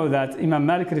you know that Imam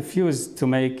Malik refused to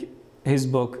make his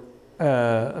book,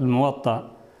 Al-Muwatta,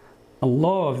 a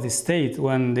law of the state,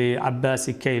 when the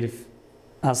Abbasi Caliph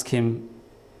asked him,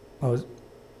 or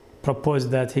proposed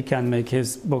that he can make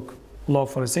his book law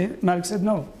for a state. Malik said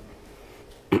no.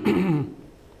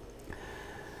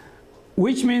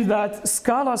 Which means that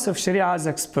scholars of Sharia as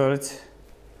experts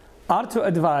are to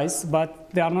advise, but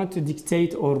they are not to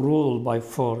dictate or rule by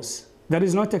force. There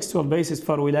is no textual basis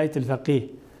for wilayat al-faqih,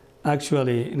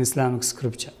 actually, in Islamic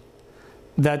scripture,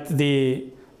 that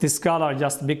the scholar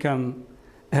just become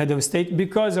head of state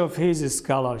because of his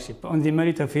scholarship, on the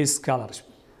merit of his scholarship,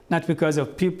 not because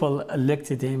of people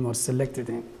elected him or selected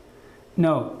him.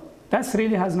 No, that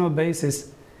really has no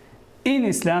basis in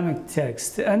Islamic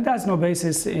text, and that's no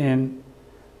basis in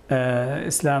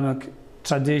Islamic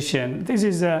tradition. This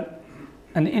is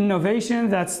an innovation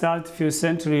that started a few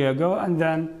centuries ago and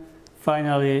then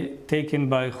finally taken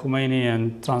by Khomeini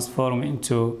and transformed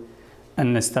into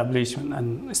an established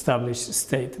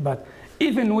state. But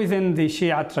even within the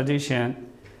Shia tradition,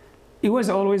 it was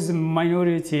always a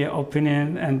minority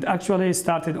opinion, and actually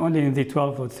started only in the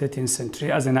 12th or 13th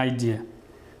century as an idea.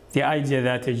 The idea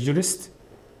that a jurist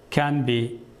can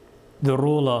be the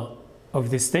ruler of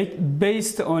the state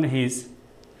based on his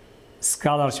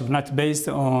scholarship, not based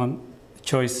on the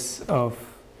choice of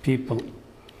people.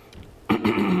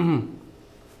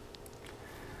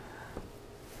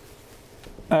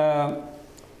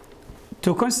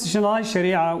 To constitutionalize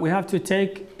Sharia, we have to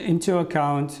take into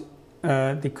account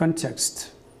the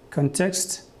context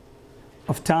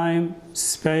of time,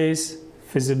 space,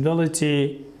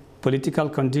 feasibility, political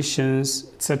conditions,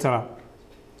 etc.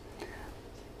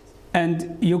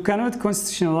 And you cannot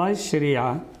constitutionalize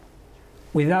Sharia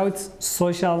without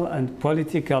social and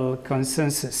political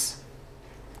consensus.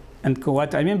 And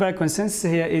what I mean by consensus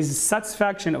here is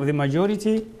satisfaction of the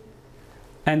majority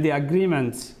and the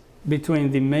agreement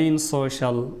between the main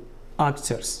social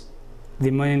actors,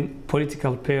 the main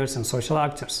political players and social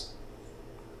actors.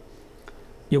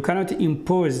 You cannot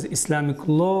impose Islamic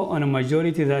law on a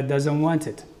majority that doesn't want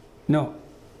it. No,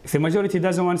 If the majority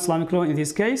doesn't want Islamic law in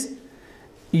this case,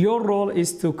 your role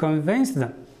is to convince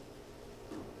them,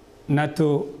 not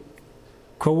to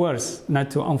coerce, not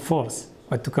to enforce,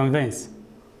 but to convince.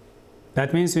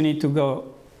 That means you need to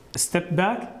go a step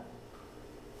back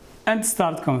and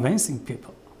start convincing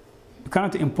people. You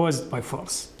cannot impose it by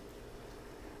force.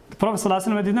 The Prophet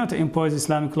ﷺ did not impose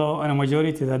Islamic law on a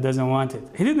majority that doesn't want it.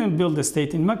 He didn't build a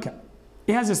state in Mecca.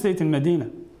 He has a state in Medina.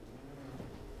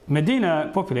 Medina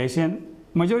population,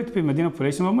 majority of Medina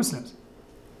population were Muslims.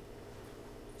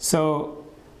 So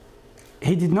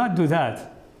he did not do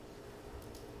that.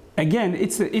 Again,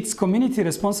 it's community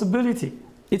responsibility.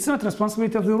 It's not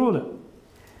responsibility of the ruler.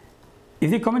 If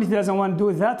the community doesn't want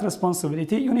to do that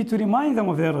responsibility, you need to remind them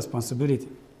of their responsibility.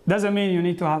 Doesn't mean you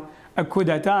need to have a coup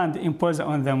d'etat and impose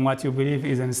on them what you believe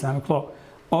is an Islamic law,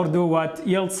 or do what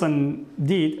Yeltsin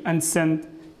did and send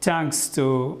tanks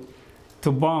to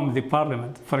bomb the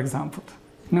parliament, for example.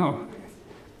 No.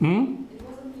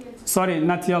 Sorry,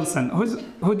 not Yeltsin.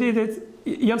 Who did it?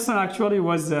 Yeltsin actually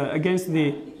was against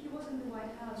the... He was in the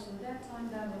White House. At that time,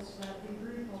 that was the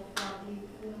group of the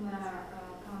former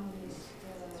communist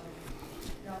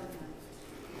government.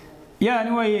 Yeah,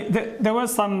 anyway, there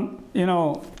was some,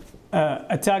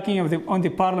 attacking on the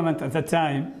parliament at the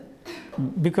time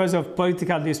because of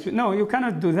political dispute. No, you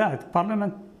cannot do that.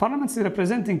 Parliament is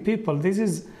representing people. This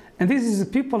is the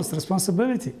people's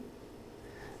responsibility.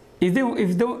 If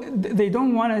they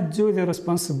don't want to do the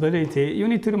responsibility, you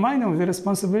need to remind them of the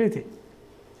responsibility.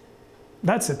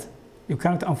 That's it. You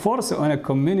cannot enforce on a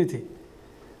community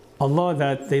a law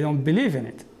that they don't believe in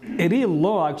it. A real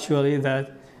law, actually,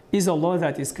 that is a law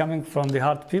that is coming from the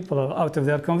heart people out of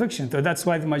their conviction. So that's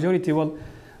why the majority will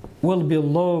be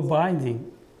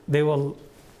law-binding. They will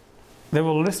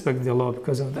respect the law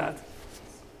because of that.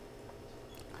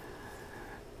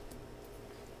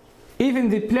 Even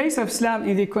the place of Islam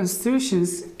in the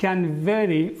constitutions can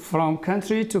vary from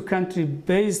country to country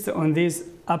based on these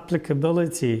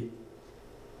applicability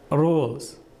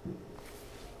rules.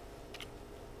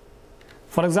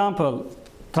 For example,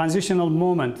 transitional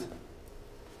moment,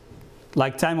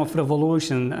 like time of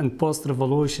revolution and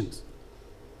post-revolutions,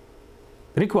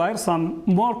 require some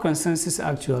more consensus,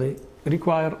 actually,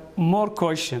 require more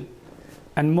caution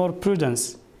and more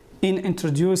prudence in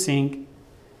introducing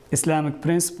Islamic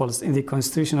principles in the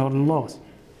constitutional laws,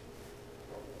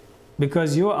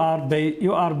 because you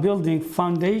are building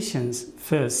foundations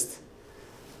first.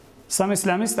 Some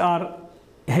Islamists are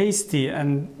hasty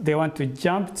and they want to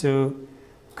jump to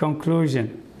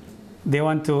conclusion. They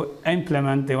want to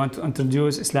implement, they want to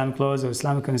introduce Islamic laws or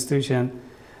Islamic constitution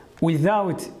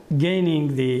without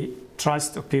gaining the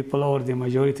trust of people or the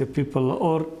majority of people,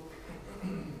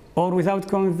 or without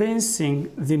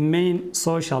convincing the main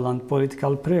social and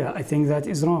political player. I think that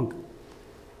is wrong.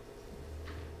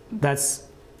 That's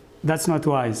not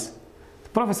wise. The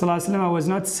Prophet ﷺ was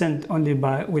not sent only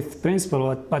with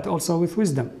principle, but also with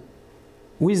wisdom.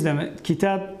 Wisdom,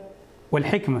 kitab wal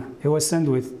hikmah. He was sent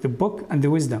with the book and the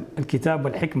wisdom, al kitab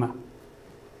wal hikmah,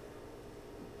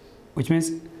 which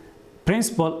means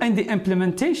principle and the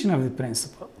implementation of the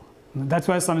principle. That's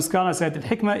why some scholars said al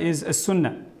hikmah is a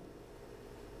sunnah.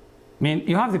 I mean,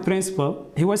 you have the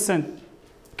principle, he was sent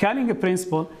carrying a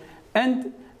principle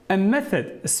and a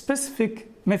method, a specific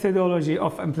methodology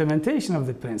of implementation of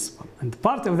the principle. And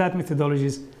part of that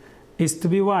methodology is to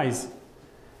be wise.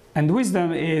 And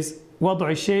wisdom is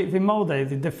وضع الشيء في موضعه,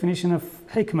 the definition of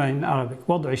hikmah in Arabic.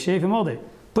 وضع الشيء في موضعه,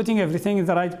 putting everything in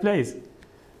the right place. I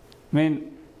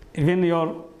mean, even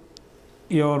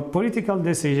your political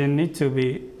decision need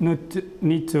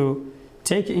to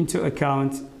take into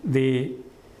account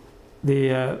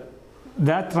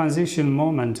that transition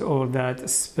moment or that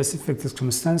specific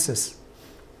circumstances.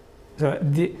 So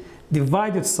the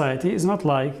divided society is not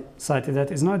like society that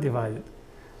is not divided.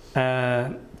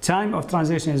 Time of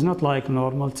transition is not like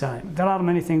normal time. There are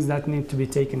many things that need to be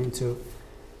taken into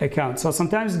account. So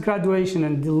sometimes graduation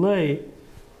and delay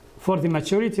for the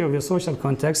maturity of the social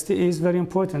context is very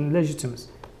important,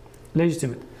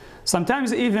 legitimate.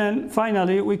 Sometimes even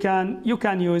finally you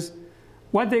can use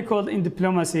what they call in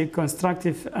diplomacy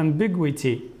constructive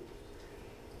ambiguity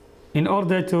in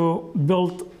order to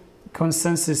build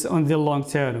consensus on the long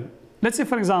term. Let's say,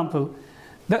 for example,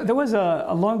 there was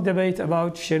a long debate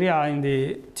about Sharia in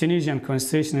the Tunisian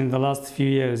constitution in the last few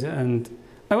years, and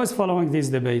I was following this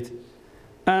debate.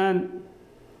 And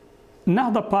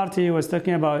Nahda party was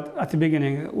talking about, at the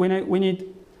beginning, we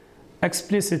need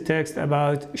explicit text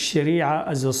about Sharia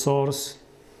as a source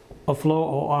of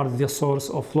law, or the source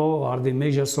of law, or the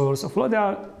major source of law. There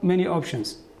are many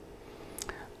options.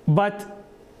 But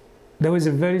there was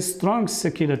a very strong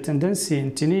secular tendency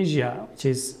in Tunisia, which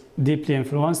is deeply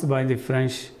influenced by the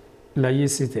French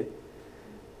laicity.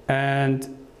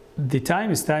 And the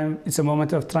time is time, it's a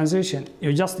moment of transition.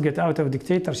 You just get out of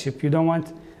dictatorship. You don't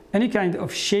want any kind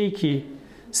of shaky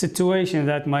situation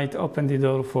that might open the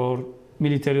door for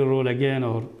military rule again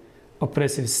or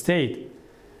oppressive state.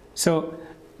 So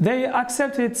they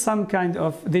accepted some kind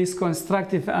of this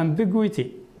constructive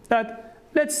ambiguity that,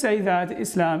 let's say that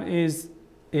Islam is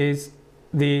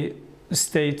the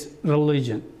state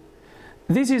religion.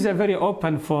 This is a very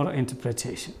open for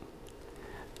interpretation.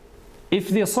 If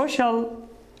the social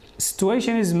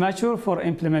situation is mature for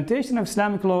implementation of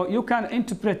Islamic law, you can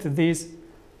interpret this.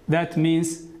 That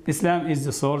means Islam is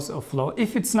the source of law.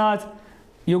 If it's not,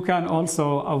 you can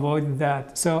also avoid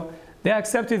that. So they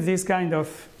accepted this kind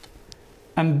of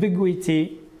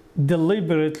ambiguity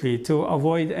deliberately to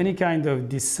avoid any kind of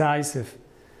decisive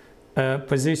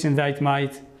position that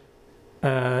might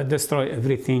destroy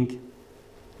everything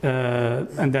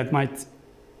and that might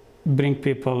bring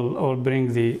people or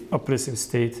bring the oppressive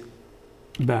state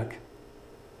back.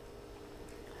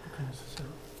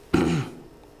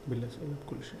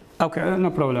 Okay,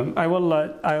 no problem. I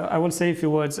will say a few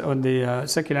words on the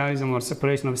secularism or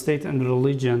separation of state and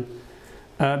religion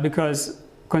because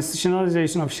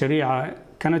constitutionalization of Sharia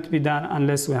cannot be done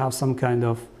unless we have some kind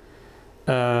of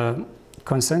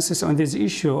consensus on this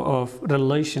issue of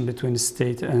relation between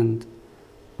state and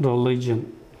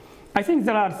religion. I think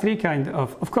there are three kinds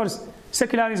of course,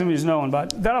 secularism is known,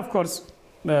 but there are, of course,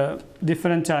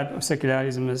 different types of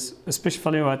secularism,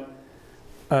 especially what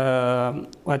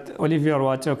Olivier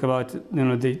will talk about,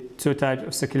 the two types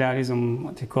of secularism,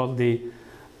 what he called the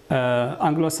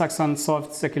Anglo-Saxon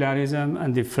soft secularism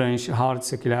and the French hard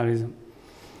secularism.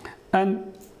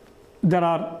 And there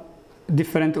are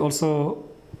different also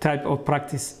type of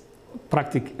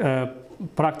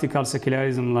practical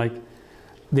secularism, like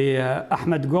the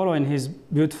Ahmed Goro in his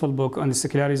beautiful book on the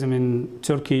secularism in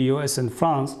Turkey, US, and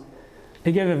France.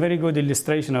 He gave a very good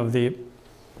illustration of the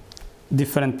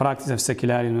different practices of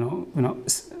secularism.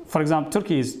 For example,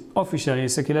 Turkey is officially a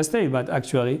secular state, but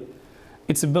actually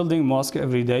it's building mosque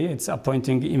every day. It's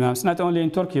appointing imams, not only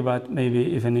in Turkey, but maybe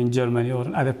even in Germany or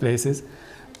in other places.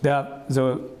 Their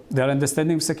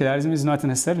understanding of secularism is not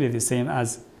necessarily the same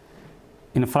as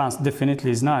in France,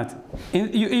 definitely is not.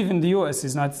 Even the US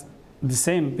is not the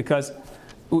same, because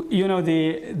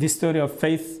the story of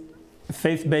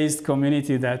faith-based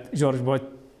community that George Bush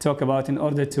talked about in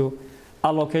order to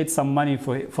allocate some money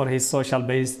for his social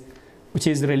base, which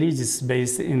is religious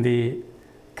based in the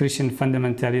Christian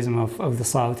fundamentalism of the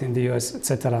South in the US,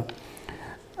 etc.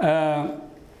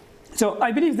 So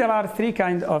I believe there are three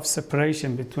kinds of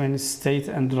separation between state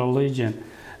and religion.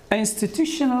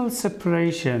 Institutional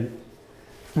separation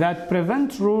that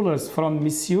prevent rulers from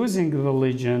misusing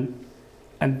religion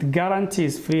and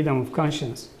guarantees freedom of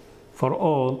conscience for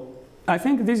all. I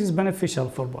think this is beneficial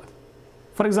for both.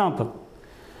 For example,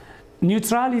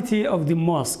 neutrality of the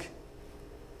mosque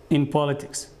in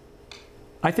politics.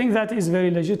 I think that is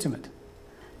very legitimate.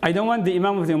 I don't want the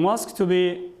imam of the mosque to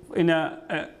be in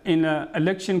an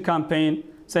election campaign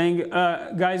saying,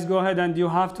 guys, go ahead and you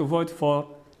have to vote for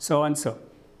so and so.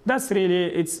 That's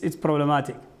really, it's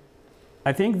problematic.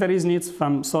 I think there is needs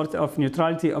some sort of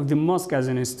neutrality of the mosque as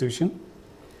an institution.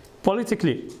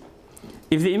 Politically,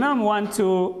 if the imam wants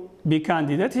to be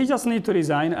candidate, he just needs to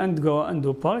resign and go and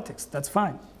do politics. That's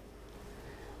fine.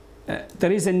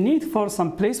 There is a need for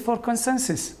some place for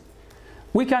consensus.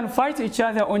 We can fight each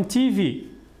other on TV,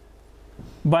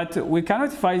 but we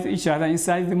cannot fight each other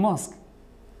inside the mosque.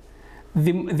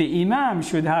 The imam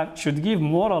should give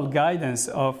moral guidance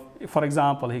of, for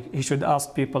example, he should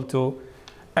ask people to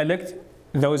elect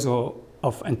those who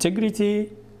of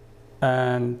integrity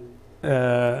and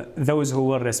those who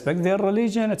will respect their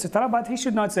religion, etc. But he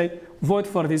should not say, vote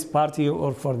for this party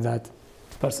or for that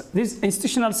person. This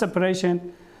institutional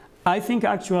separation, I think,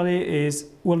 actually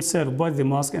will serve both the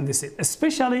mosque and the state,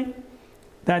 especially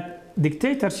that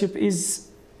dictatorship is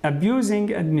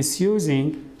abusing and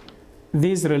misusing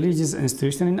these religious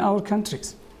institutions in our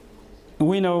countries.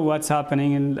 We know what's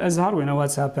happening in Lazhar, we know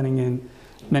what's happening in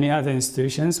many other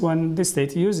institutions when the state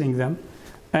is using them.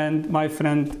 And my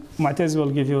friend Mu'taz will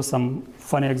give you some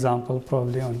funny example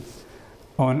probably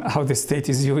on how the state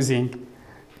is using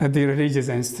the religious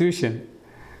institution.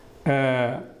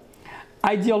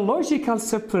 Ideological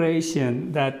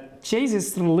separation that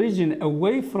chases religion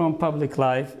away from public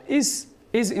life is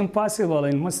impossible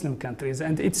in Muslim countries,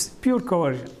 and it's pure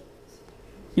coercion.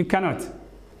 You cannot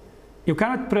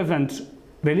prevent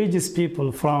religious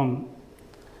people from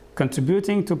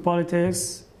contributing to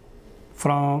politics,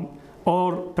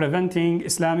 or preventing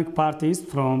Islamic parties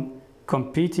from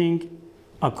competing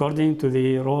according to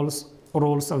the rules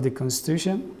of the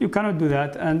Constitution. You cannot do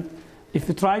that, and if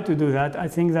you try to do that, I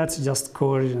think that's just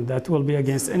coercion. That will be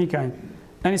against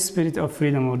any spirit of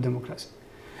freedom or democracy.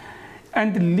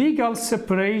 And legal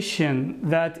separation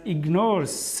that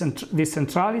ignores the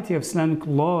centrality of Islamic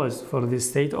laws for the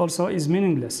state also is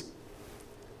meaningless.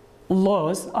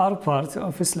 Laws are part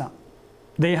of Islam.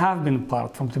 They have been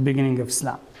part from the beginning of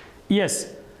Islam.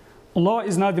 Yes, law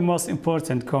is not the most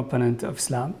important component of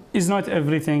Islam. It's not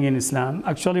everything in Islam.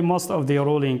 Actually, most of the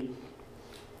ruling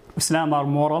Islam are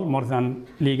moral more than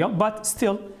legal, but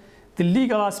still, the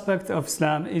legal aspect of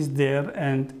Islam is there,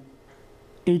 and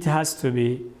it has to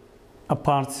be a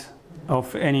part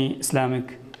of any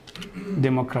Islamic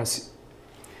democracy.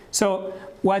 So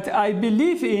what I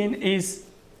believe in is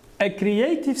a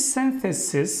creative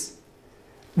synthesis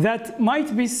that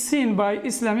might be seen by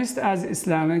Islamists as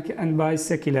Islamic and by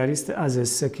secularists as a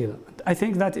secular. I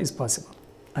think that is possible,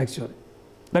 actually.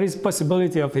 There is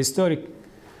possibility of historic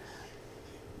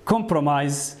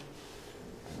compromise.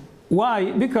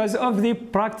 Why? Because of the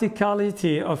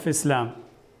practicality of Islam.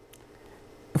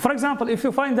 For example, if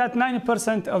you find that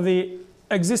 90% of the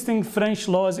existing French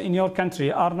laws in your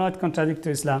country are not contradictory to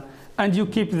Islam, and you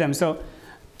keep them, so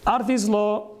are these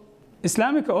laws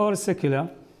Islamic or secular?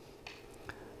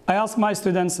 I ask my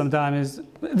students sometimes,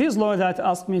 these laws that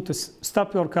ask me to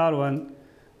stop your car when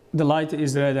the light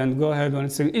is red and go ahead when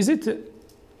it's red, is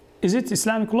it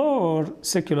Islamic law or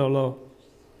secular law?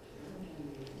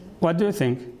 What do you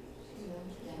think?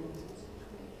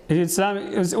 Is it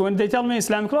Islamic? When they tell me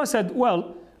Islamic law, I said,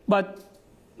 well, but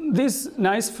these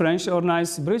nice French or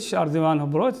nice British are the one who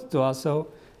brought it to us, so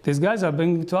these guys are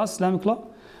bringing to us Islamic law.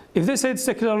 If they say it's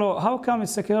secular law, how come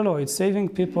it's secular law? It's saving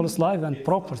people's life and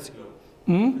property.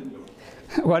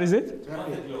 What is it?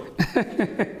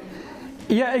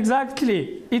 Yeah,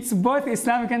 exactly. It's both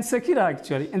Islamic and secular,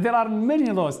 actually. And there are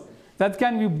many laws that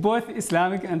can be both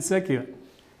Islamic and secular.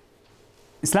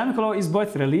 Islamic law is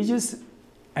both religious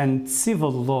and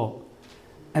civil law.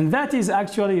 And that is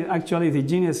actually the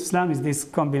genius of Islam, is this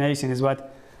combination, is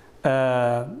what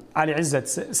Ali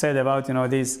Izzat said about,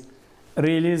 this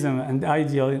realism and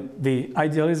the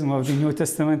idealism of the New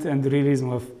Testament and the realism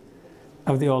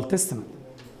of the Old Testament.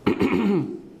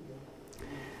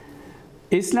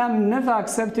 Islam never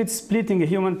accepted splitting a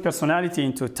human personality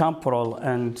into temporal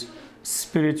and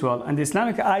spiritual, and the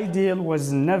Islamic ideal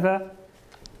was never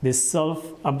the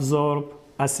self-absorbed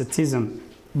asceticism,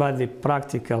 but the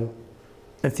practical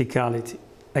ethicality.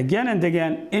 Again and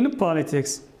again, in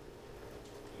politics,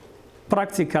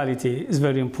 practicality is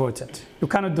very important. You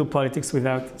cannot do politics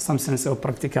without some sense of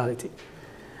practicality.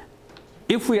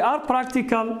 If we are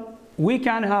practical, we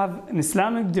can have an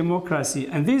Islamic democracy,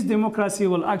 and this democracy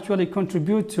will actually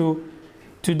contribute to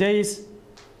today's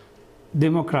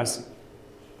democracy.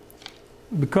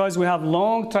 Because we have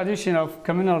long tradition of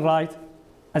communal right,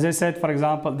 as I said, for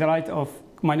example, the right of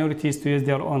minorities to use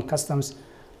their own customs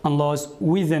and laws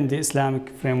within the Islamic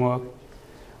framework.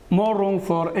 More room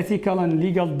for ethical and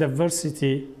legal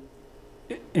diversity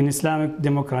in Islamic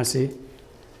democracy,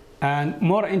 and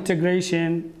more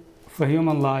integration for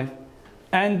human life,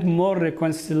 and more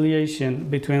reconciliation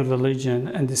between religion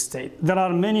and the state. There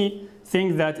are many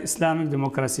things that Islamic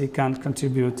democracy can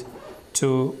contribute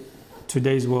to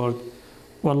today's world.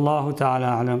 Wallahu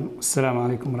ta'ala alam. Assalamu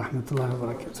alaikum wa rahmatullahi wa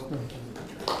barakatuh.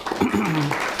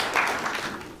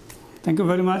 Thank you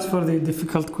very much for the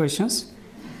difficult questions.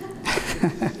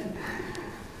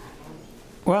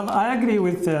 Well, I agree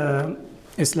with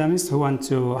Islamists who want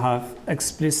to have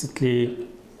explicitly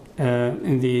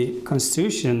in the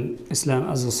Constitution Islam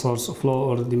as a source of law,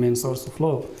 or the main source of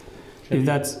law. If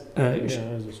that's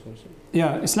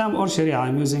Islam or Sharia.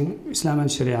 I'm using Islam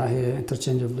and Sharia here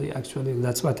interchangeably. Actually,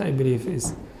 that's what I believe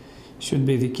should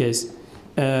be the case.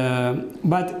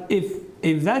 But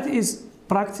if that is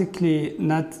practically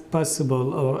not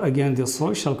possible, or again the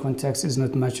social context is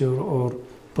not mature, or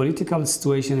political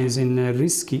situation is in a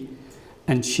risky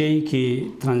and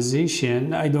shaky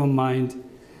transition, I don't mind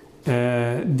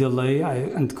delay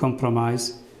and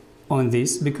compromise on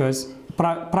this, because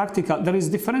there is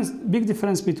big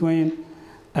difference between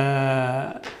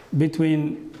a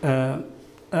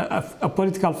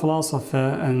political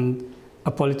philosopher and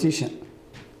a politician.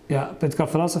 Yeah, political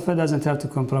philosopher doesn't have to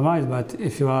compromise, but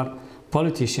if you are a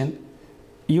politician,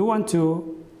 you want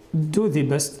to do the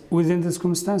best within the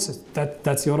circumstances.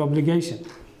 That's your obligation.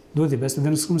 Do the best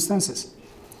within the circumstances.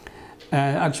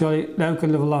 Actually, لا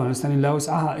يكلف الله نفسا إلا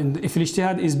وسعها. If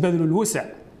الاجتهاد is بذل الوسع,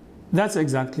 that's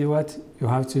exactly what you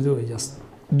have to do. Just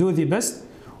do the best,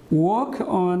 work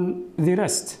on the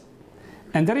rest.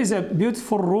 And there is a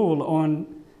beautiful rule on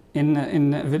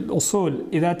في الأصول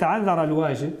إذا تعذر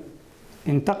الواجب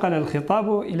انتقل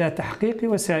الخطاب إلى تحقيق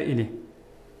وسائله.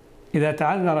 إذا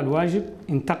تعذر الواجب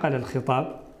انتقل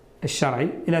الخطاب الشرعي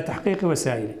إلى تحقيق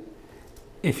وسائله.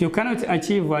 If you cannot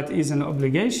achieve what is an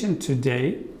obligation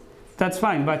today, that's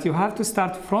fine, but you have to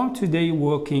start from today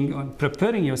working on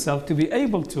preparing yourself to be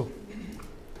able to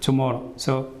tomorrow.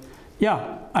 So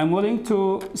yeah, I'm willing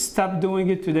to stop doing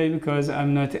it today because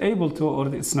I'm not able to or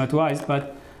it's not wise,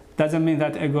 but doesn't mean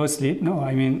that I go sleep. No,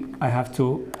 I mean I have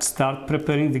to start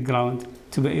preparing the ground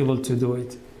to be able to do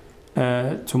it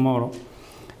tomorrow.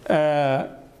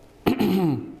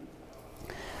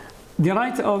 The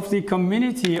right of the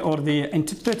community or the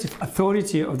interpretive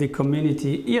authority of the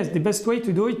community, yes, the best way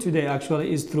to do it today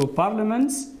actually is through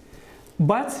parliaments,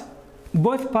 but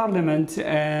both parliament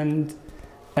and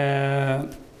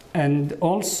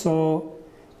also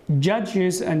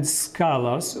judges and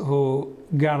scholars who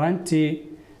guarantee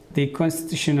the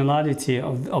constitutionality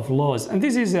of laws. And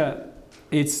this is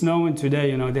it's known today,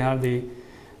 you know, they have the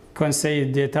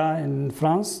Conseil d'État in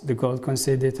France, they call it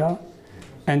Conseil d'État,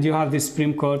 and you have the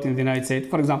Supreme Court in the United States.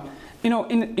 For example, you know,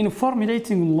 in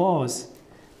formulating laws,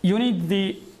 you need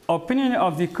the opinion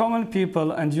of the common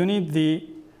people and you need the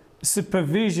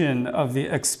supervision of the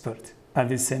expert at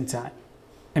the same time.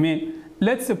 I mean,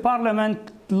 let the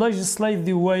parliament legislate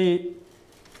the way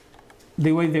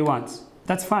they want.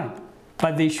 That's fine.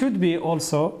 But there should be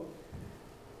also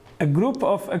a group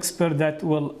of experts that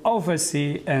will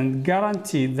oversee and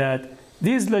guarantee that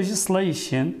this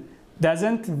legislation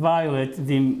doesn't violate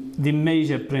the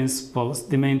major principles,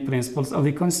 the main principles of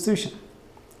the Constitution.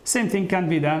 Same thing can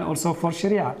be done also for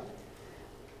Sharia.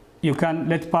 You can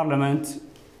let Parliament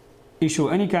issue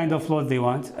any kind of law they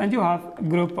want, and you have a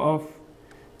group of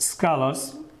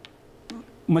scholars,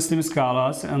 Muslim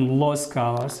scholars and law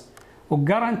scholars, who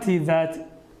guarantee that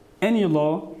any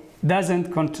law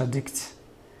doesn't contradict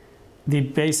the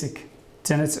basic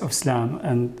tenets of Islam,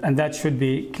 and that should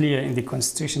be clear in the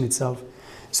Constitution itself.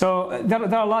 So there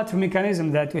are a lot of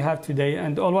mechanisms that we have today,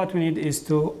 and all what we need is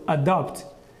to adopt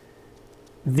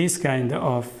this kind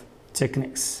of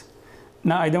techniques.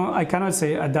 Now, I cannot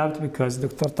say adopt because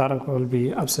Dr. Tariq will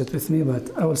be upset with me,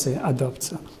 but I will say adopt.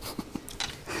 So.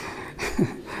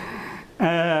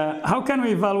 How can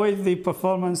we evaluate the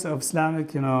performance of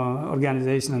Islamic, you know,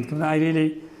 organization? And I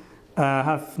really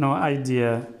have no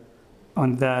idea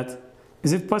on that.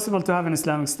 Is it possible to have an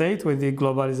Islamic state with the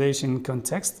globalization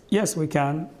context? Yes, we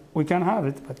can have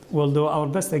it, but we'll do our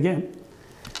best again.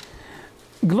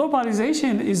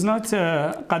 Globalization is not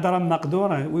qadaran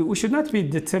maqdura. We should not be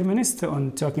determinist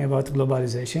on talking about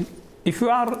globalization. If you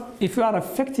are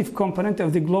effective component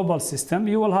of the global system,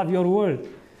 you will have your world.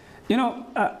 You know,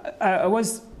 I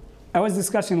was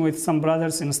discussing with some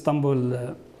brothers in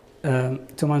Istanbul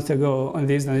 2 months ago on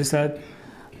this, and they said,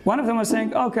 one of them was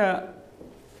saying, okay,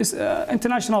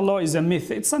 international law is a myth.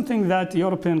 It's something that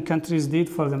European countries did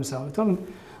for themselves. I told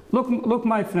them, look,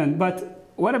 my friend, but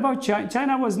what about China?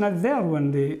 China was not there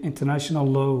when the international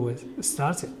law was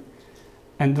started.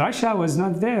 And Russia was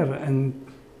not there, and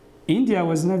India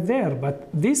was not there. But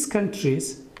these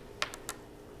countries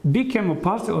became a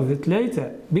part of it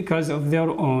later because of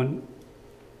their own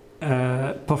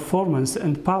performance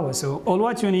and power. So all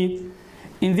what you need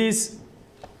in this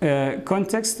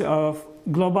context of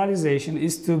globalization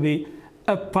is to be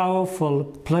a powerful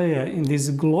player in this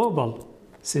global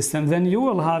system. Then you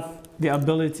will have the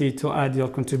ability to add your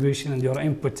contribution and your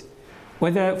input,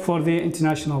 whether for the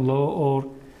international law or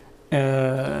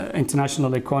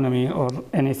international economy or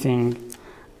anything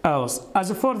else.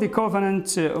 As for the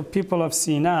covenant of people of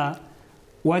Sinai,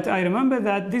 what I remember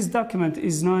that this document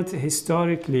is not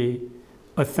historically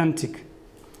authentic.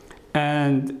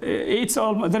 And it's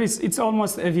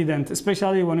almost evident,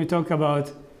 especially when we talk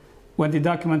about, when the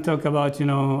document talk about, you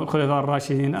know, Khulafa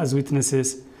al-Rashidin as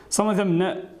witnesses. Some of them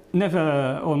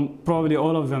never, or probably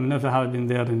all of them, never have been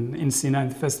there in Sinai in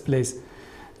the first place.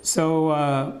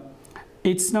 So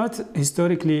it's not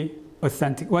historically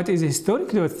authentic. What is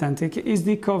historically authentic is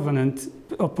the covenant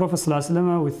of Prophet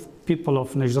ﷺ with people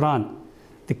of Najran,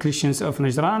 the Christians of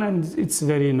Najran, and it's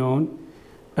very known.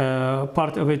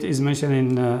 Part of it is mentioned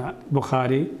in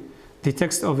Bukhari. The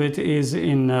text of it is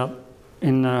in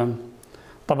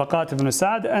Tabaqat ibn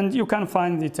Sa'd, and you can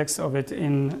find the text of it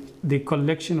in the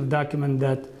collection of documents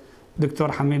that Dr.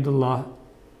 Hamidullah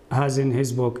has in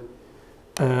his book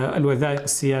الوثائق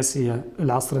السياسية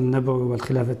العصر النبوي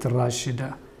والخلافة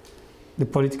الراشدة, the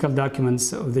political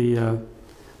documents of the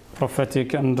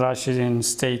prophetic and Rashidin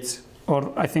state,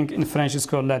 or I think in French it's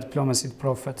called La Diplomatie du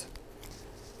Prophète.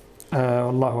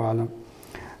 Allahu Alam.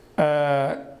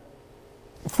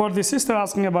 for the sister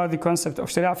asking about the concept of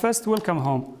Sharia, first, welcome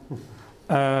home.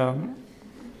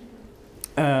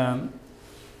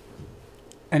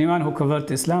 Anyone who converts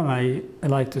to Islam, I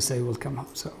like to say welcome home.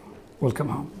 So, welcome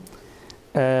home.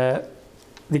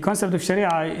 The concept of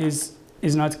Sharia is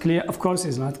not clear. Of course,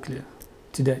 it's not clear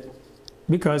today,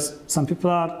 because some people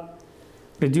are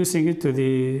reducing it to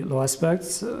the low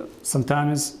aspects.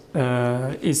 Sometimes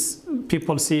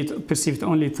people perceive it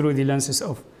only through the lenses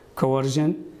of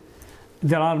coercion.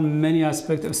 There are many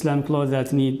aspects of Islamic law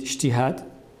that need ijtihad,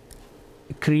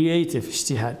 creative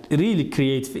ijtihad, really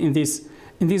creative. In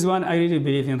this one, I really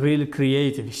believe in really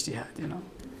creative ijtihad, you know,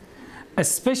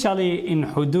 especially in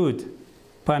hudud,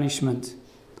 punishment,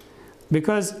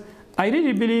 because I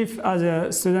really believe, as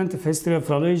a student of history of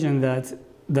religion,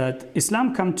 that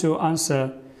Islam come to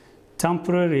answer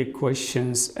temporary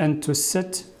questions and to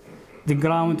set the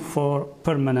ground for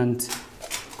permanent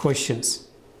questions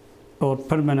or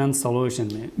permanent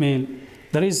solution. I mean,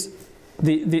 there is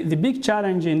the big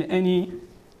challenge in any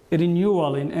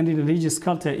renewal in any religious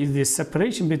culture is the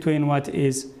separation between what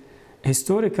is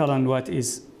historical and what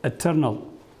is eternal,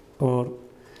 or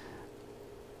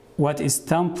what is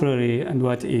temporary and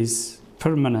what is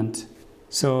permanent.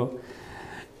 So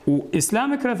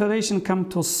Islamic revelation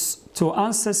comes to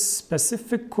answer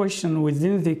specific question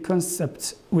within the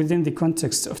concept, within the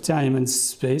context of time and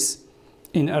space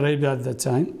in Arabia at that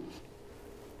time,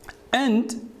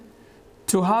 and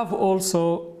to have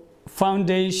also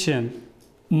foundation,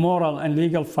 moral and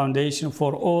legal foundation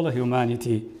for all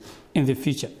humanity in the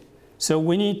future. So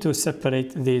we need to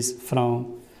separate this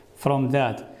from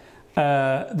that.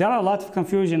 There are a lot of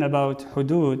confusion about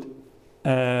hudud.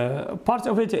 Part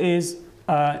of it is,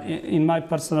 in my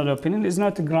personal opinion, is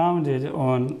not grounded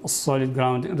on a solid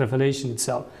ground in revelation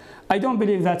itself. I don't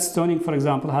believe that stoning, for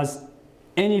example, has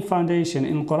any foundation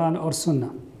in Quran or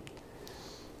Sunnah.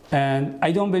 And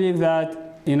I don't believe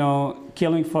that, you know,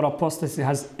 killing for apostasy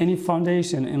has any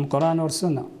foundation in Quran or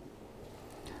Sunnah.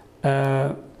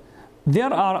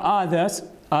 There are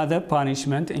other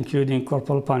punishment, including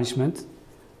corporal punishment,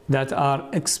 that are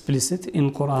explicit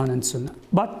in Quran and Sunnah.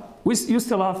 But you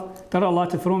still have, there are a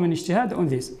lot of room in ijtihad on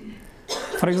this.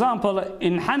 For example,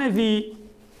 in Hanafi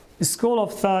school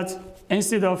of thought,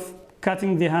 instead of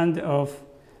cutting the hand of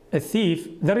a thief,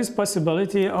 there is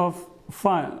possibility of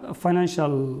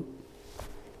financial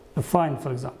fine,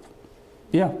 for example.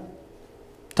 Yeah,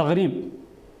 تغريم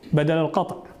بدل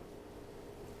القطع.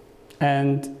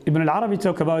 And Ibn al-Arabi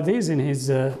talk about this in his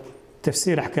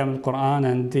Tafsir Ahkam al-Quran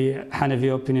and the Hanafi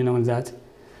opinion on that.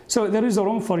 So there is a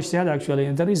room for ijtihad actually,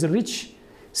 and there is a rich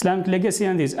Islamic legacy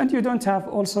on this. And you don't have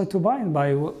also to bind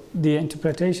by the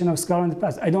interpretation of scholars in the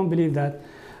past. I don't believe that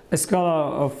a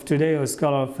scholar of today or a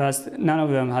scholar of past, none of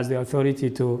them has the authority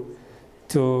to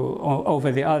over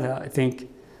the other. I think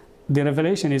the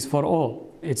revelation is for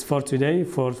all. It's for today,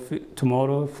 for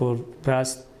tomorrow, for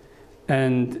past.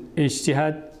 And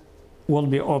ijtihad will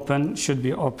be open, should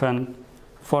be open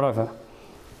forever.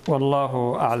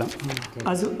 Wallahu a'lam.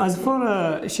 As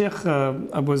for Sheikh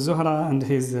Abu Zuhra and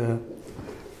his,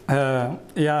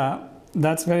 yeah,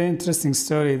 that's very interesting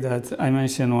story that I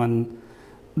mentioned when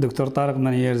Dr. Tariq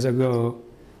many years ago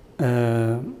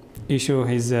issued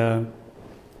his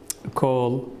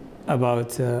call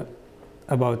about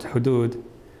hudud,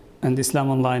 and Islam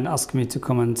Online asked me to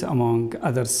comment among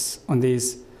others on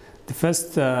this. The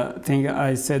first thing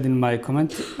I said in my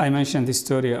comment, I mentioned the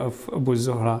story of Abu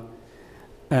Zuhra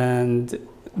and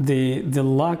the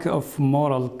lack of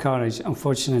moral courage,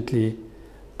 unfortunately,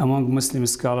 among Muslim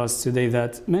scholars today,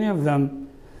 that many of them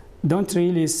don't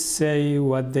really say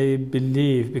what they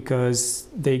believe because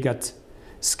they got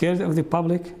scared of the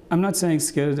public. I'm not saying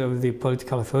scared of the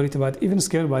political authority, but even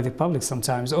scared by the public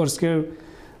sometimes, or scared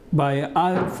by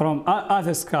from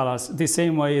other scholars, the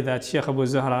same way that Sheikh Abu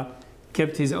Zuhra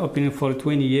kept his opinion for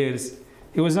 20 years.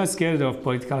 He was not scared of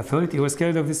political authority, he was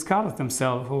scared of the scholars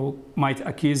themselves who might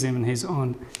accuse him in his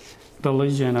own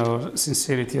religion or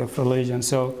sincerity of religion.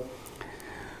 So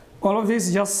all of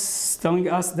this just telling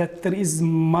us that there is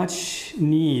much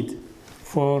need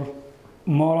for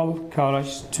moral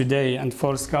courage today and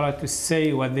for scholars to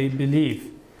say what they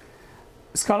believe.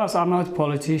 Scholars are not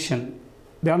politicians.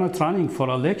 They are not running for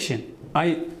election.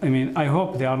 I mean, I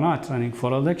hope they are not running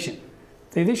for election.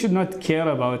 They should not care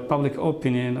about public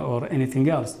opinion or anything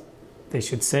else. They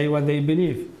should say what they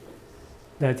believe.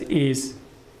 That is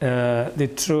the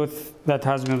truth that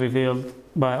has been revealed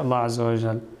by Allah Azza wa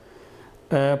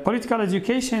Jal. Political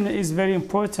education is very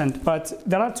important, but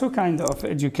there are two kinds of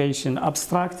education,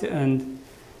 abstract and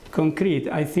concrete.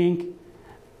 I think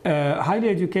highly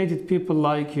educated people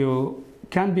like you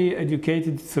can be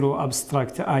educated through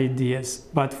abstract ideas,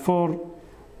 but for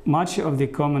much of the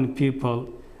common people,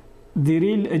 the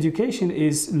real education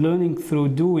is learning through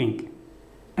doing.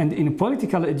 And in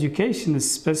political education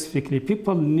specifically,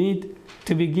 people need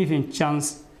to be given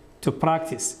chance to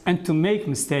practice and to make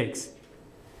mistakes.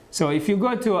 So if you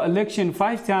go to an election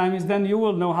 5 times, then you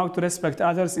will know how to respect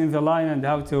others in the line and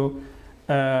how to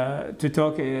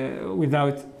talk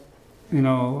without,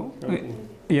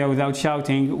 without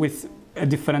shouting with a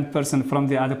different person from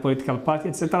the other political party,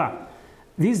 etc.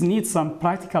 These need some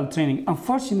practical training.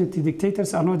 Unfortunately,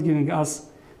 dictators are not giving us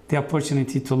the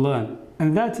opportunity to learn,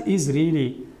 and that is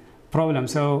really a problem.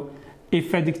 So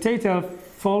if a dictator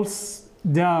falls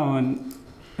down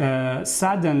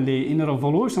suddenly in a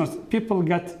revolution, people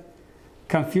get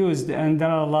confused and there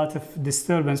are a lot of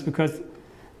disturbance because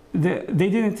they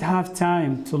didn't have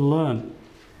time to learn.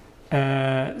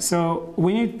 So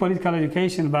we need political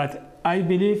education, but I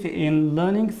believe in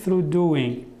learning through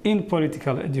doing in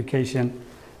political education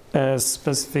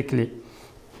specifically.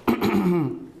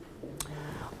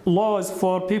 Laws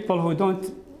for people who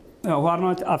are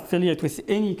not affiliated with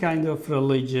any kind of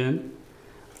religion.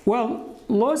 Well,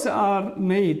 laws are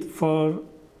made for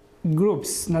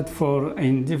groups, not for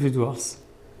individuals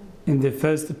in the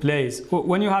first place.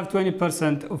 When you have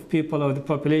 20% of people of the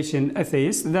population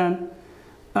atheists, then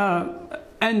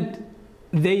and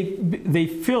they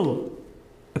feel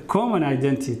a common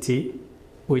identity,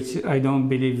 which I don't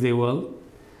believe they will.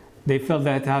 They feel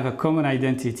that have a common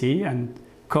identity and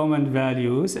common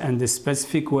values and a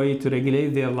specific way to regulate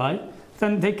their life,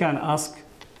 then they can ask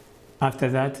after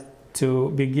that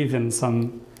to be given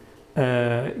some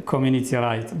community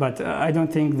right. But I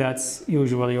don't think that's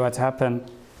usually what happens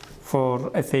for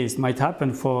atheists. Might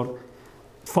happen for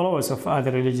followers of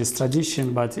other religious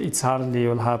tradition, but it's hardly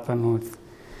will happen with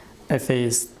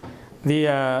atheists.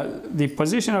 The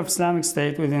position of Islamic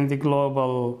State within the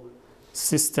global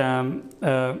system,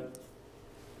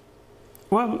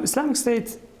 well, Islamic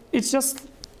State, it's just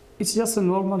a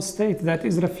normal state that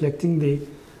is reflecting the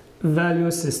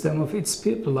value system of its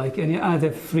people, like any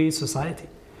other free society.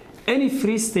 Any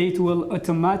free state will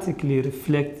automatically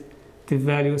reflect the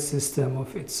value system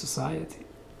of its society.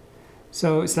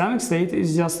 So Islamic State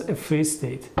is just a free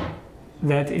state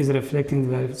that is reflecting the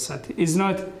value of society. It's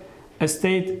not a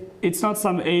state, it's not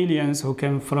some aliens who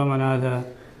came from another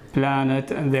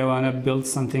planet and they want to build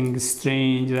something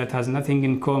strange that has nothing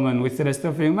in common with the rest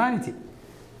of humanity.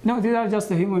 No, these are just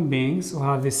the human beings who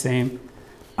have the same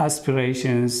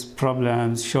aspirations,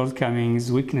 problems,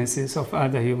 shortcomings, weaknesses of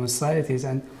other human societies,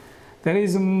 and there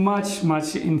is much,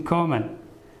 much in common.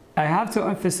 I have to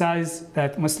emphasize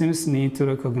that Muslims need to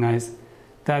recognize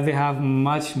that they have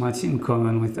much, much in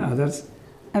common with others,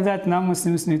 and that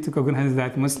non-Muslims need to recognize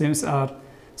that Muslims are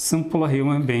simple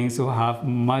human beings who have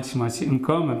much, much in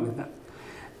common with them.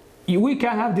 We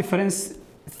can have difference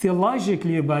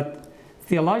theologically, but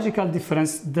theological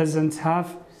difference doesn't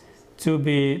have to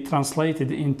be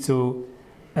translated into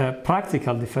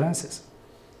practical differences.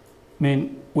 I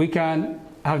mean, we can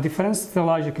have difference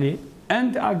theologically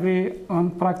and agree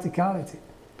on practicality,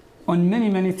 on many,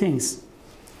 many things.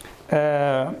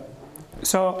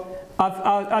 So,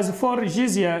 as for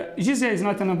jizya, jizya is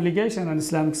not an obligation on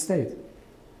Islamic State.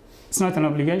 It's not an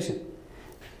obligation.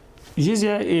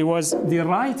 Jizya, it was the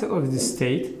right of the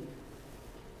state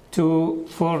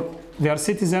for their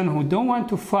citizens who don't want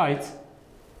to fight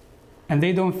and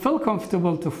they don't feel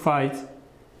comfortable to fight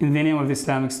in the name of the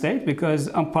Islamic State because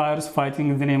empires fighting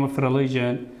in the name of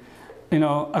religion,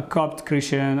 a Copt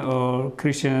Christian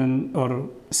or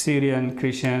Syrian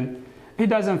Christian, he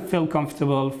doesn't feel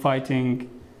comfortable fighting,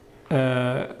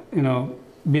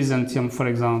 Byzantium, for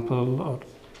example, or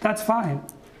that's fine.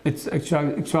 It's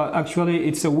actually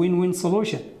it's a win-win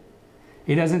solution.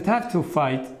 He doesn't have to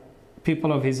fight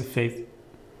people of his faith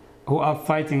who are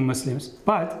fighting Muslims,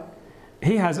 but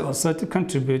he has also to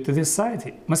contribute to the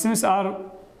society. Muslims are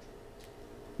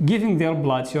giving their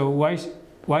blood, so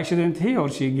why shouldn't he or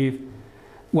she give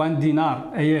 1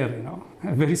 dinar a year,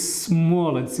 a very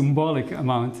small and symbolic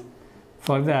amount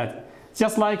for that.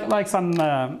 Just like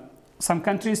some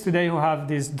countries today who have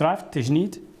this draft,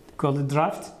 tajneed, called the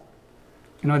draft,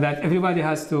 that everybody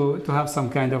has to have some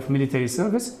kind of military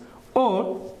service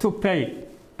or to pay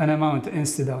an amount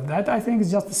instead of that. I think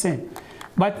it's just the same.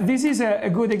 But this is a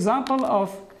good example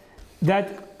of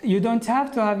that you don't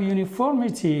have to have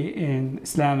uniformity in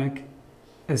Islamic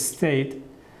State.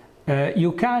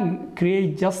 You can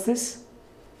create justice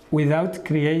without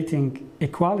creating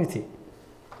equality.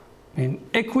 I mean,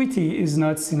 equity is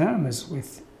not synonymous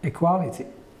with equality.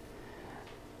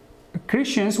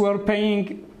 Christians were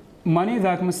paying money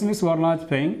that Muslims were not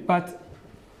paying, but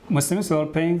Muslims were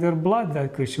paying their blood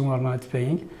that Christians were not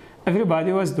paying.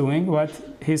 everybody was doing what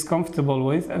he's comfortable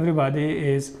with.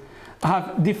 Everybody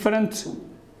have different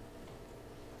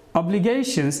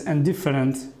obligations and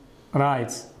different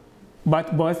rights,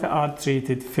 but both are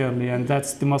treated fairly, and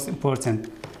that's the most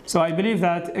important. So I believe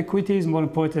that equity is more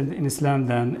important in Islam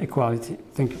than equality.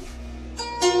 Thank you.